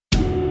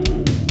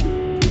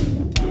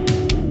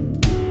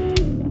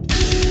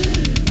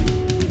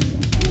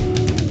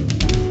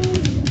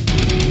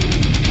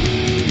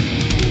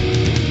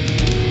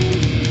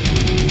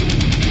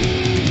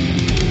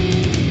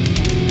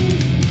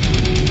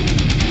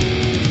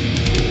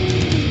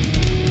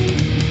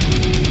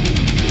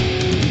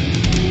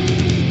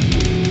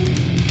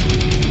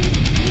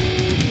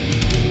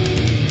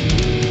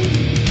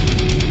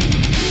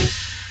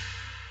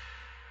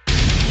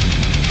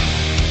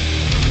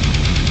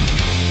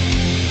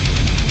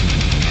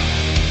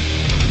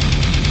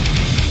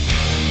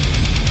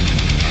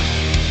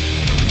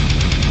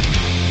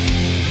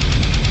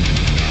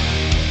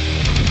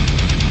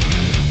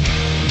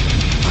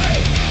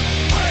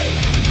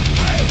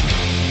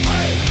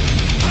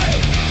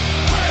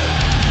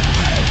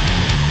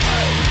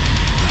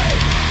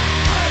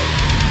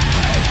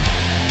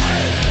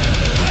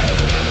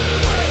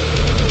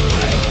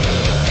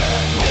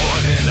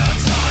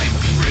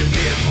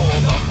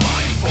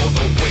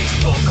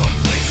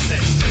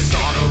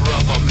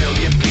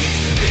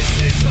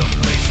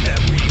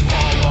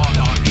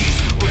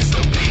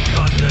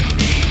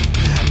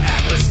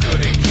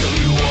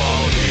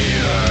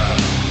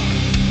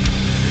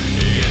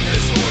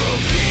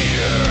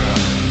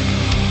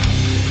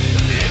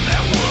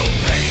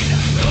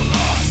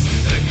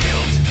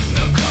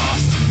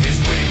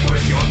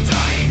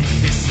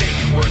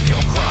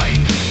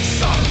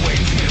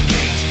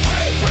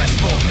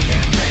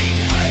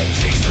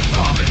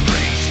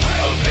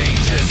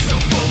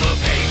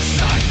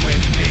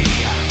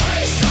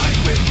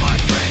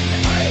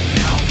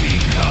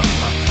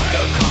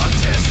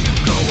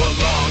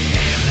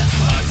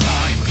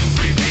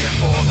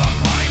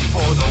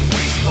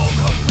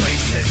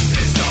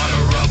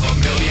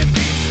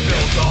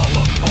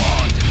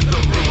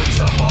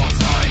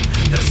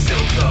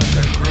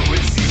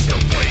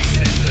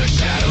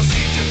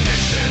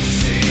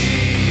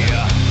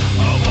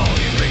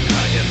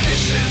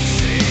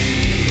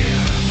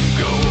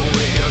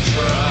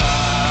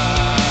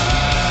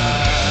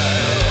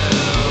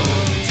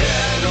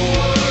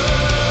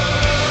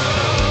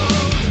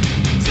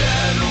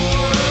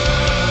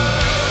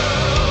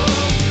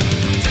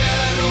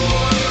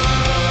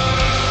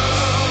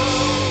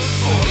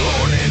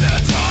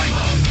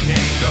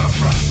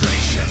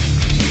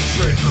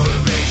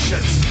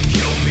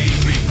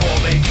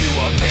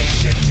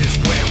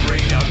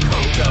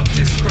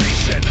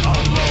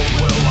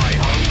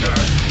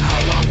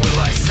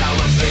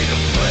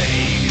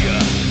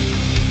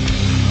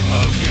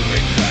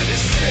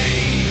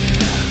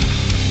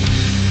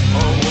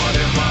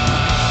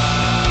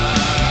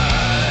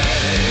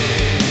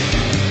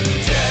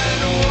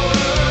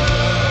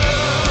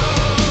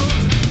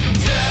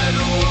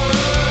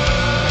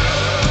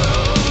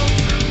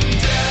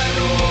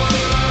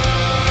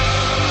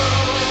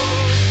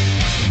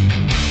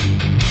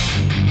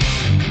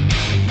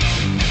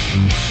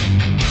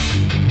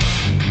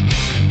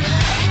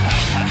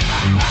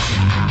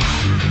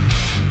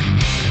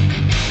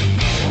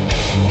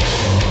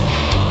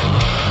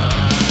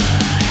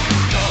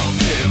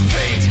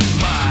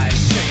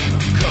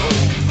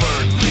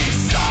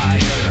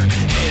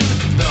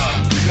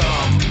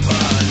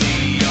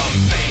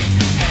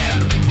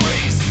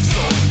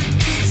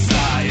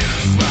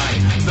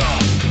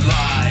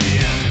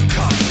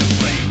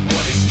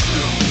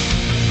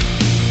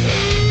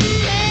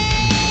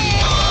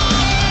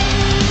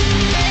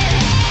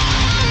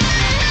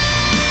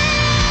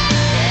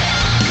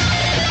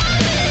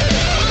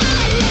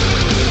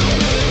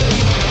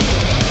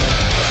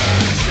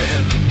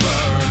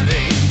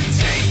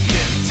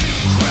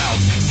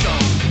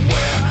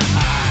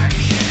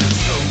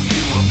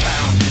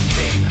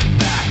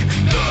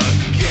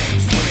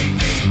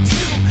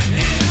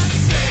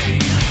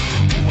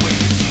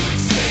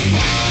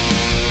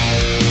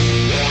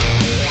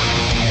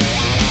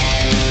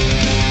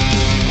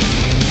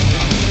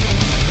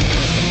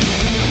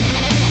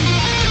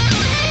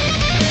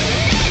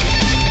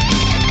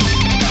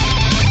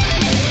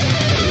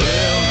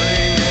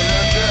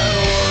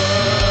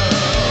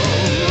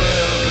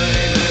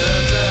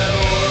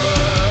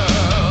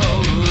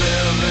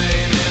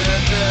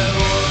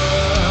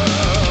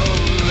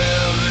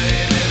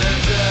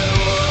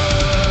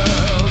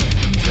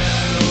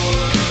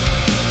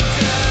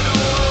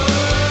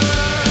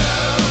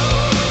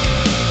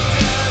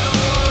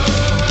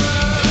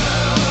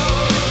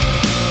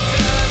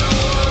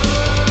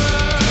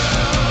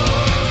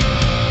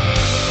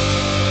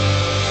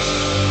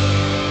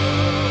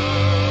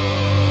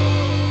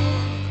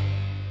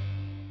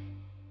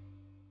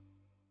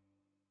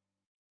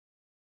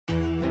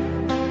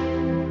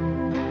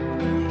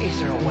 Is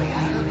there a way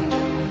out of it?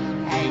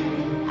 Hey,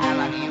 how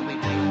long have you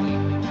been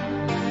waiting?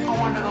 I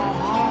want to go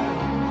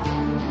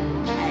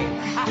home. Hey,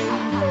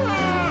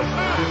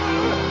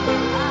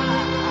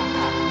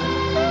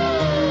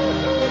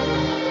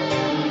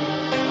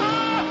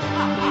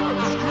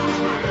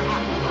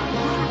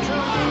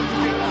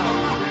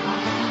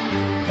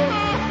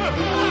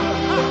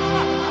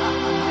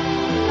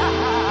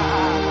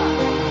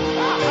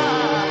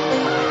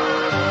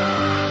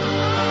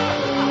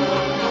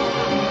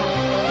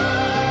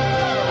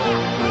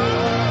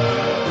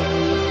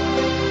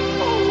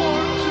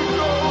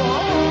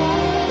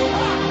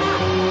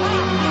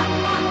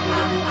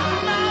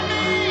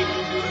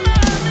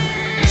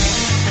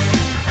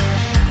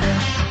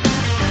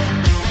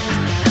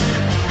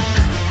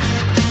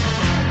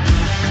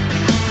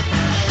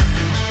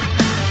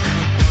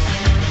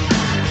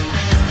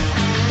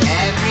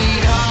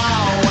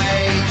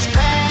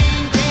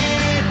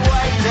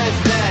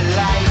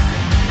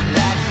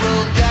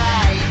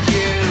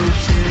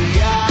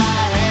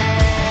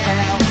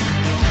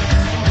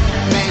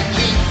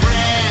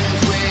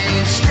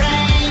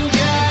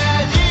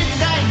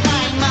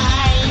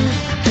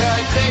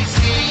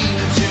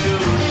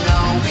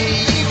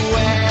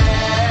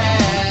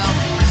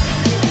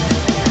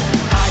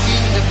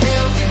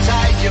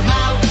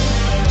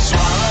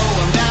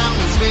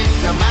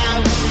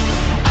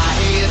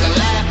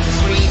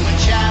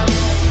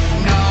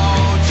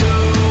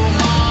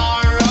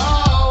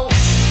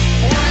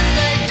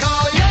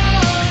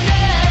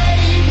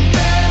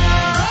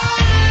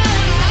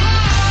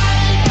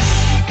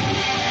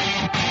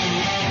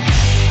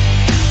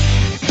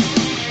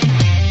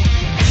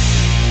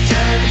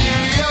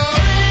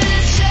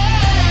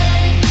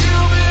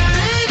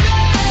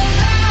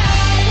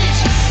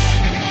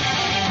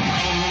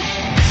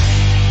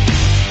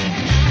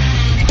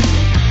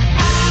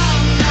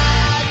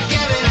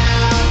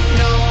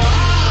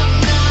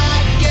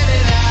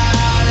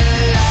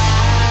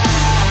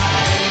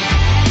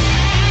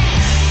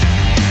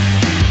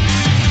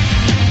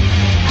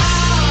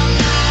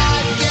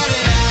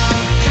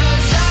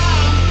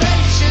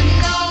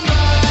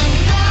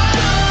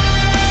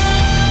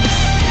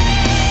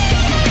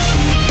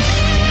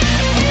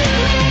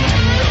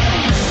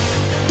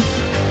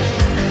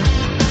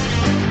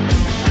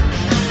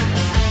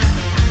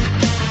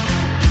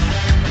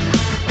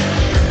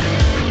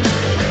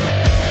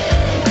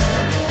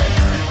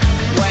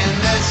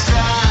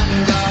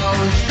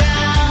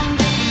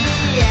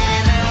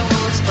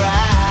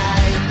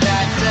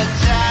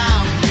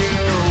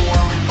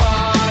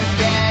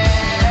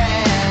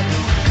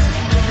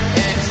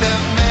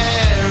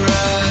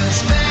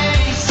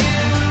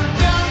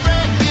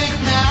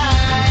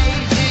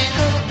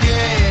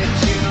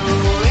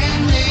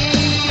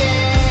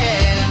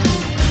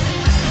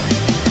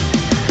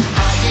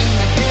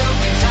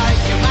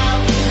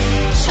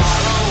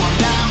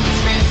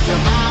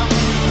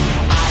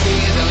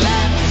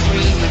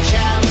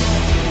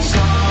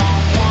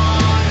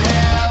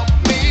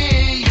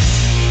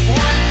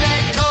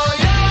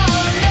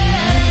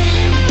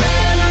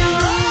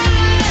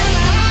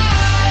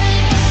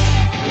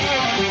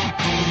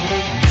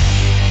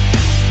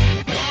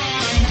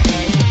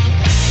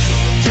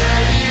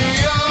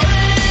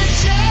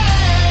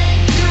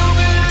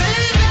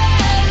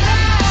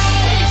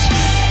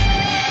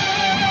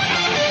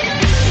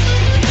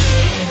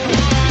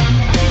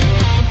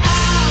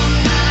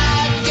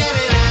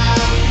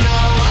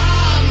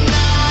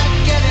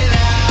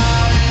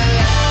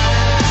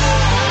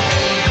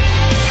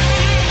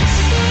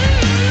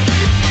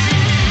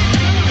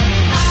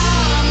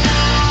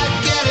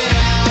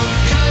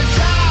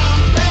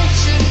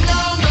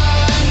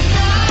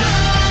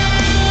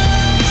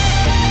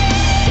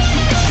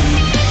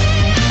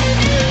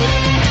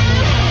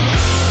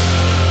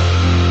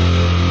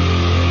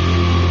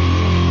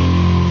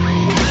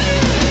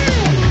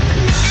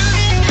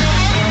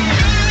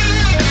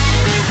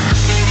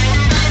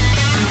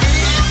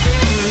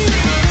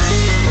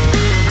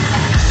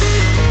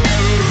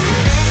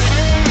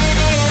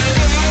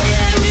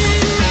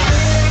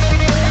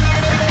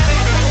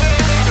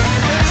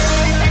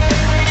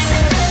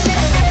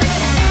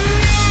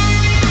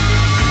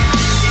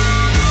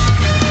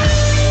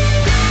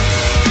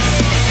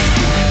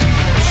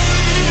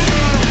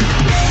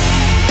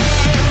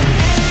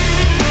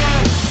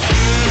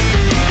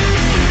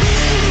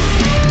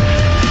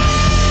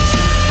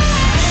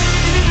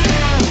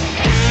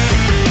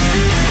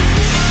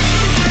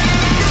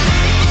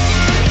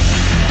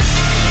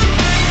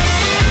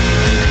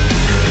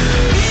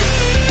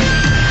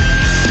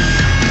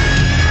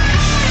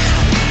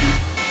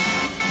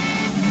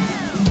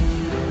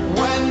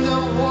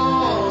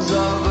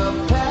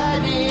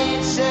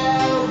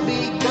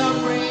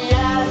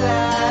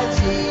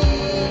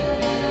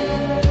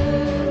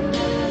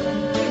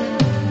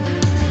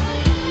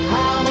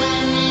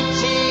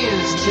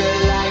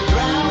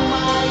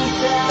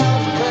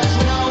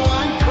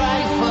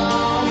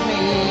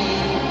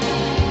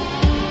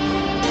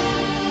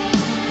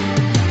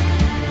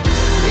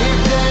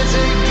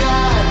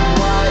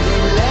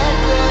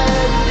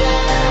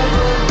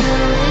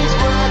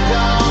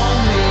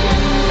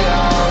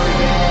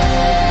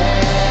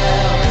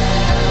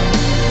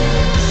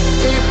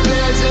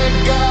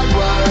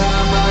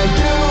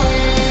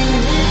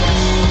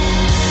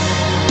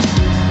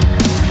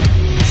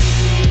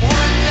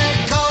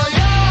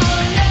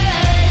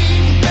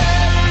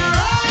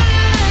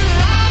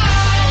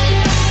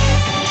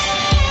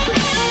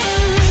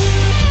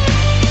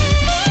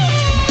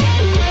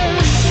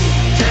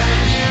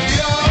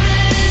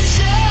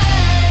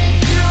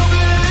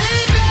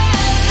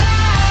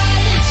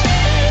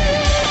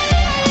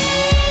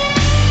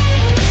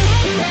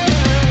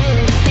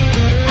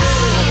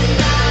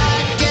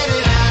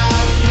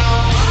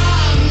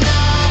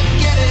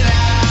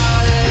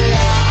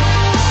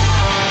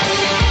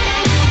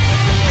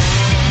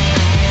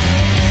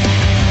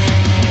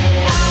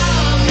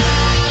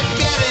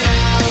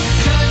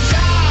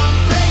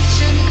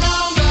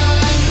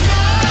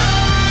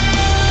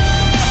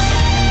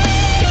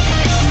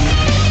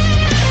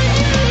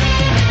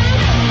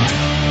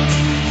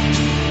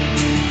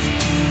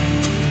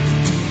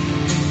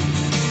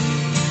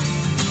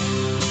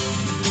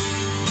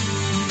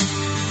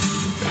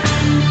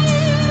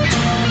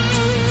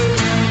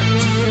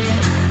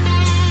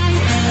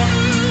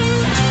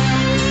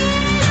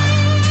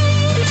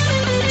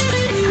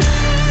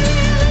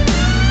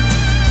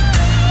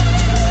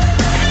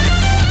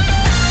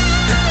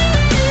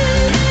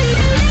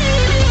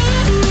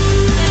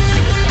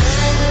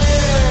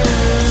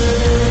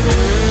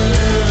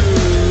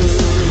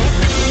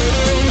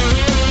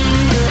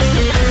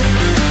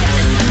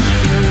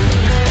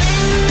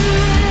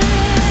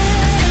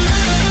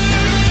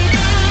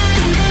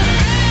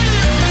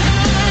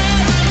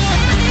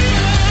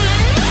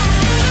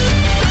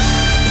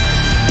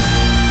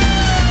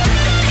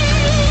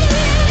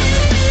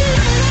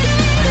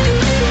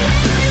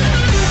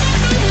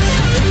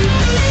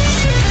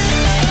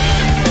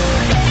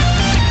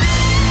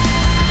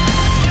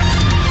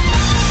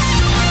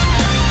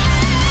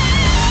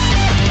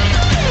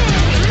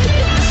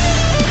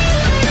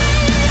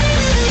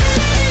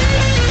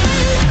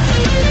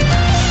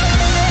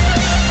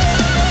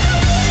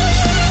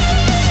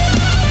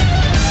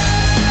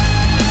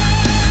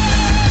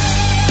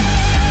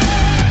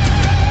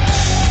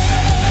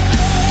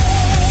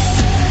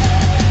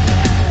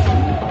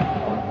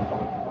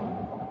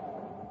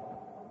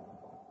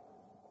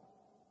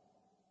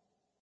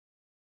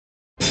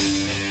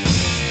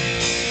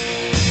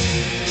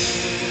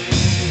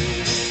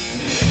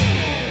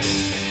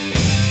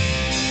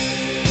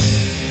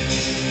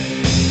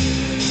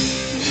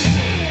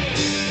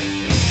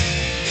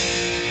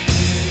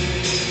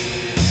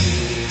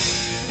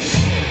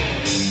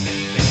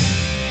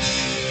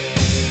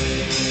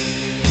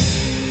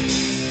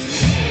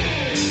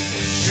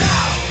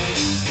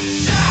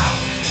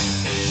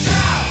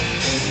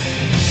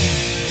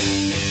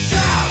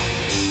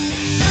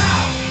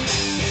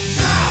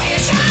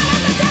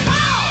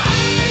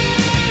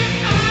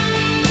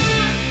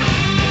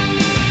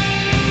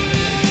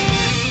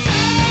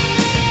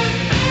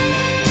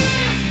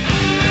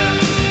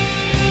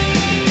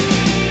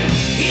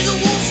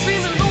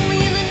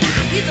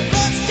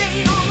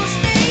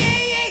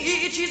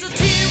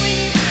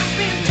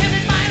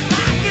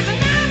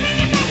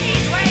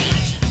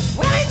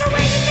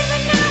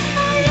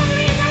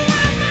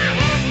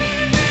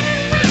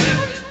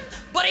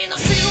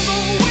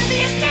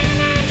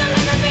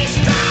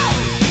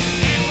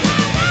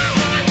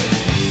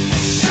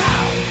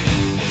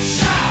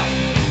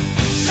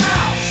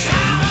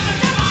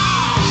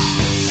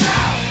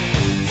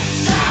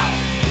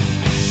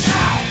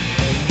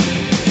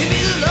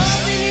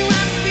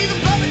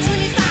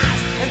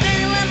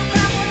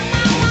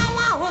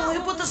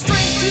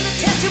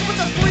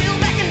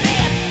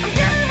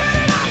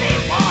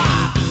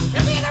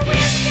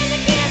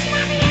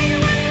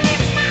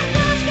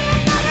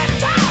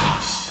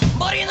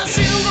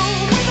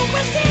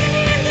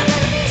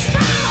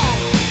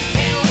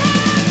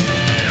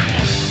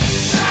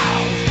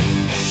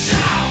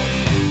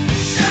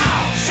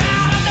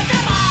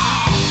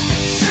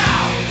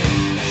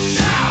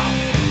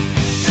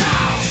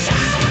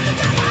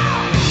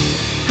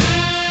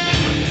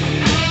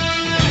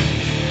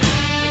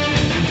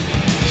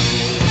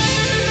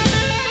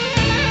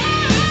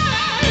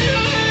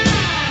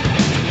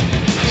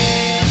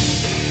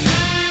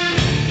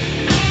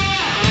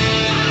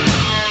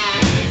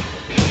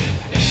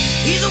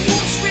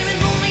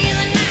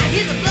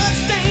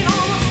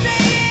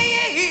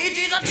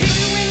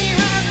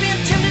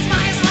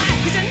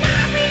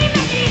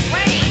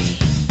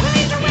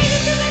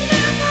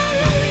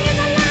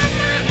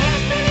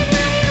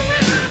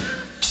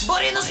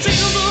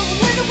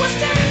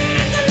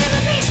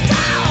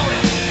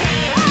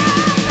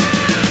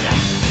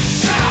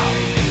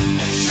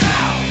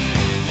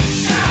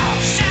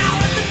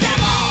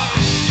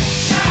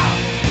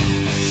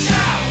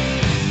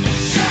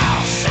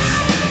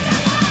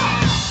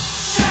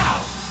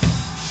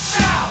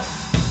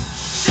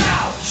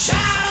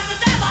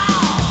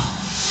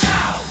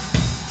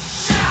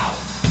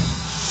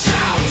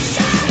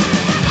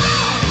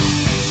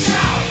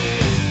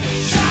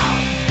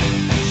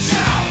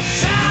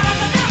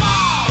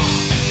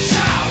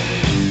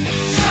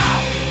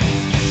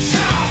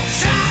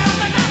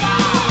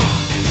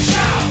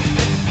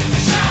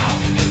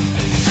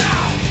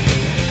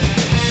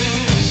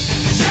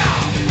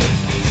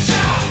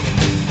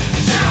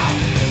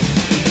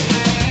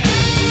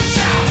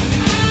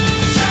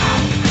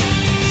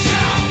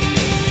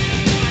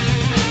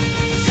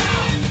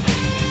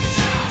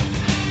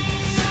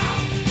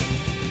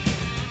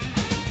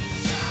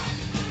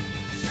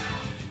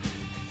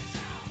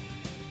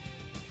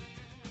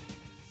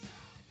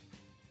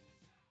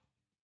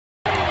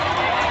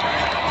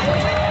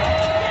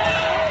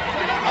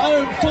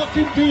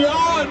 fucking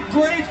beyond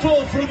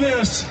grateful for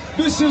this.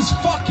 This is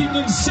fucking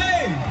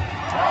insane.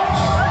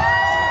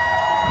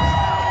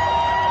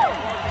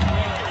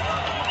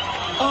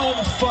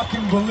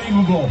 Unfucking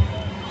believable.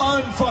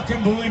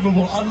 Unfucking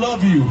believable. I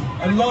love you.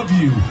 I love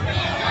you.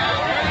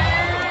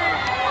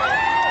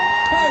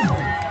 Hey,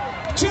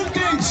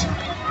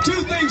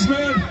 two things,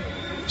 man.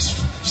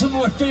 Some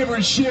of my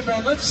favorite shit,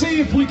 man. Let's see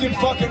if we can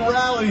fucking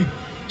rally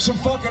some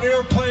fucking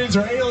airplanes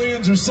or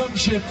aliens or some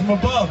shit from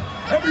above.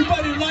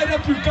 Everybody light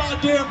up your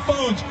goddamn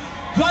phones.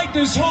 Light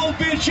this whole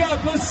bitch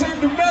up. Let's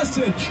send a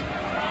message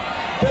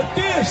that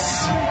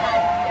this,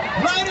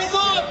 light them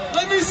up.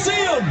 Let me see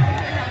them.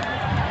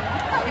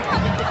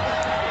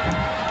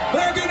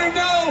 They're gonna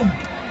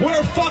know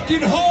where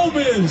fucking home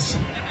is.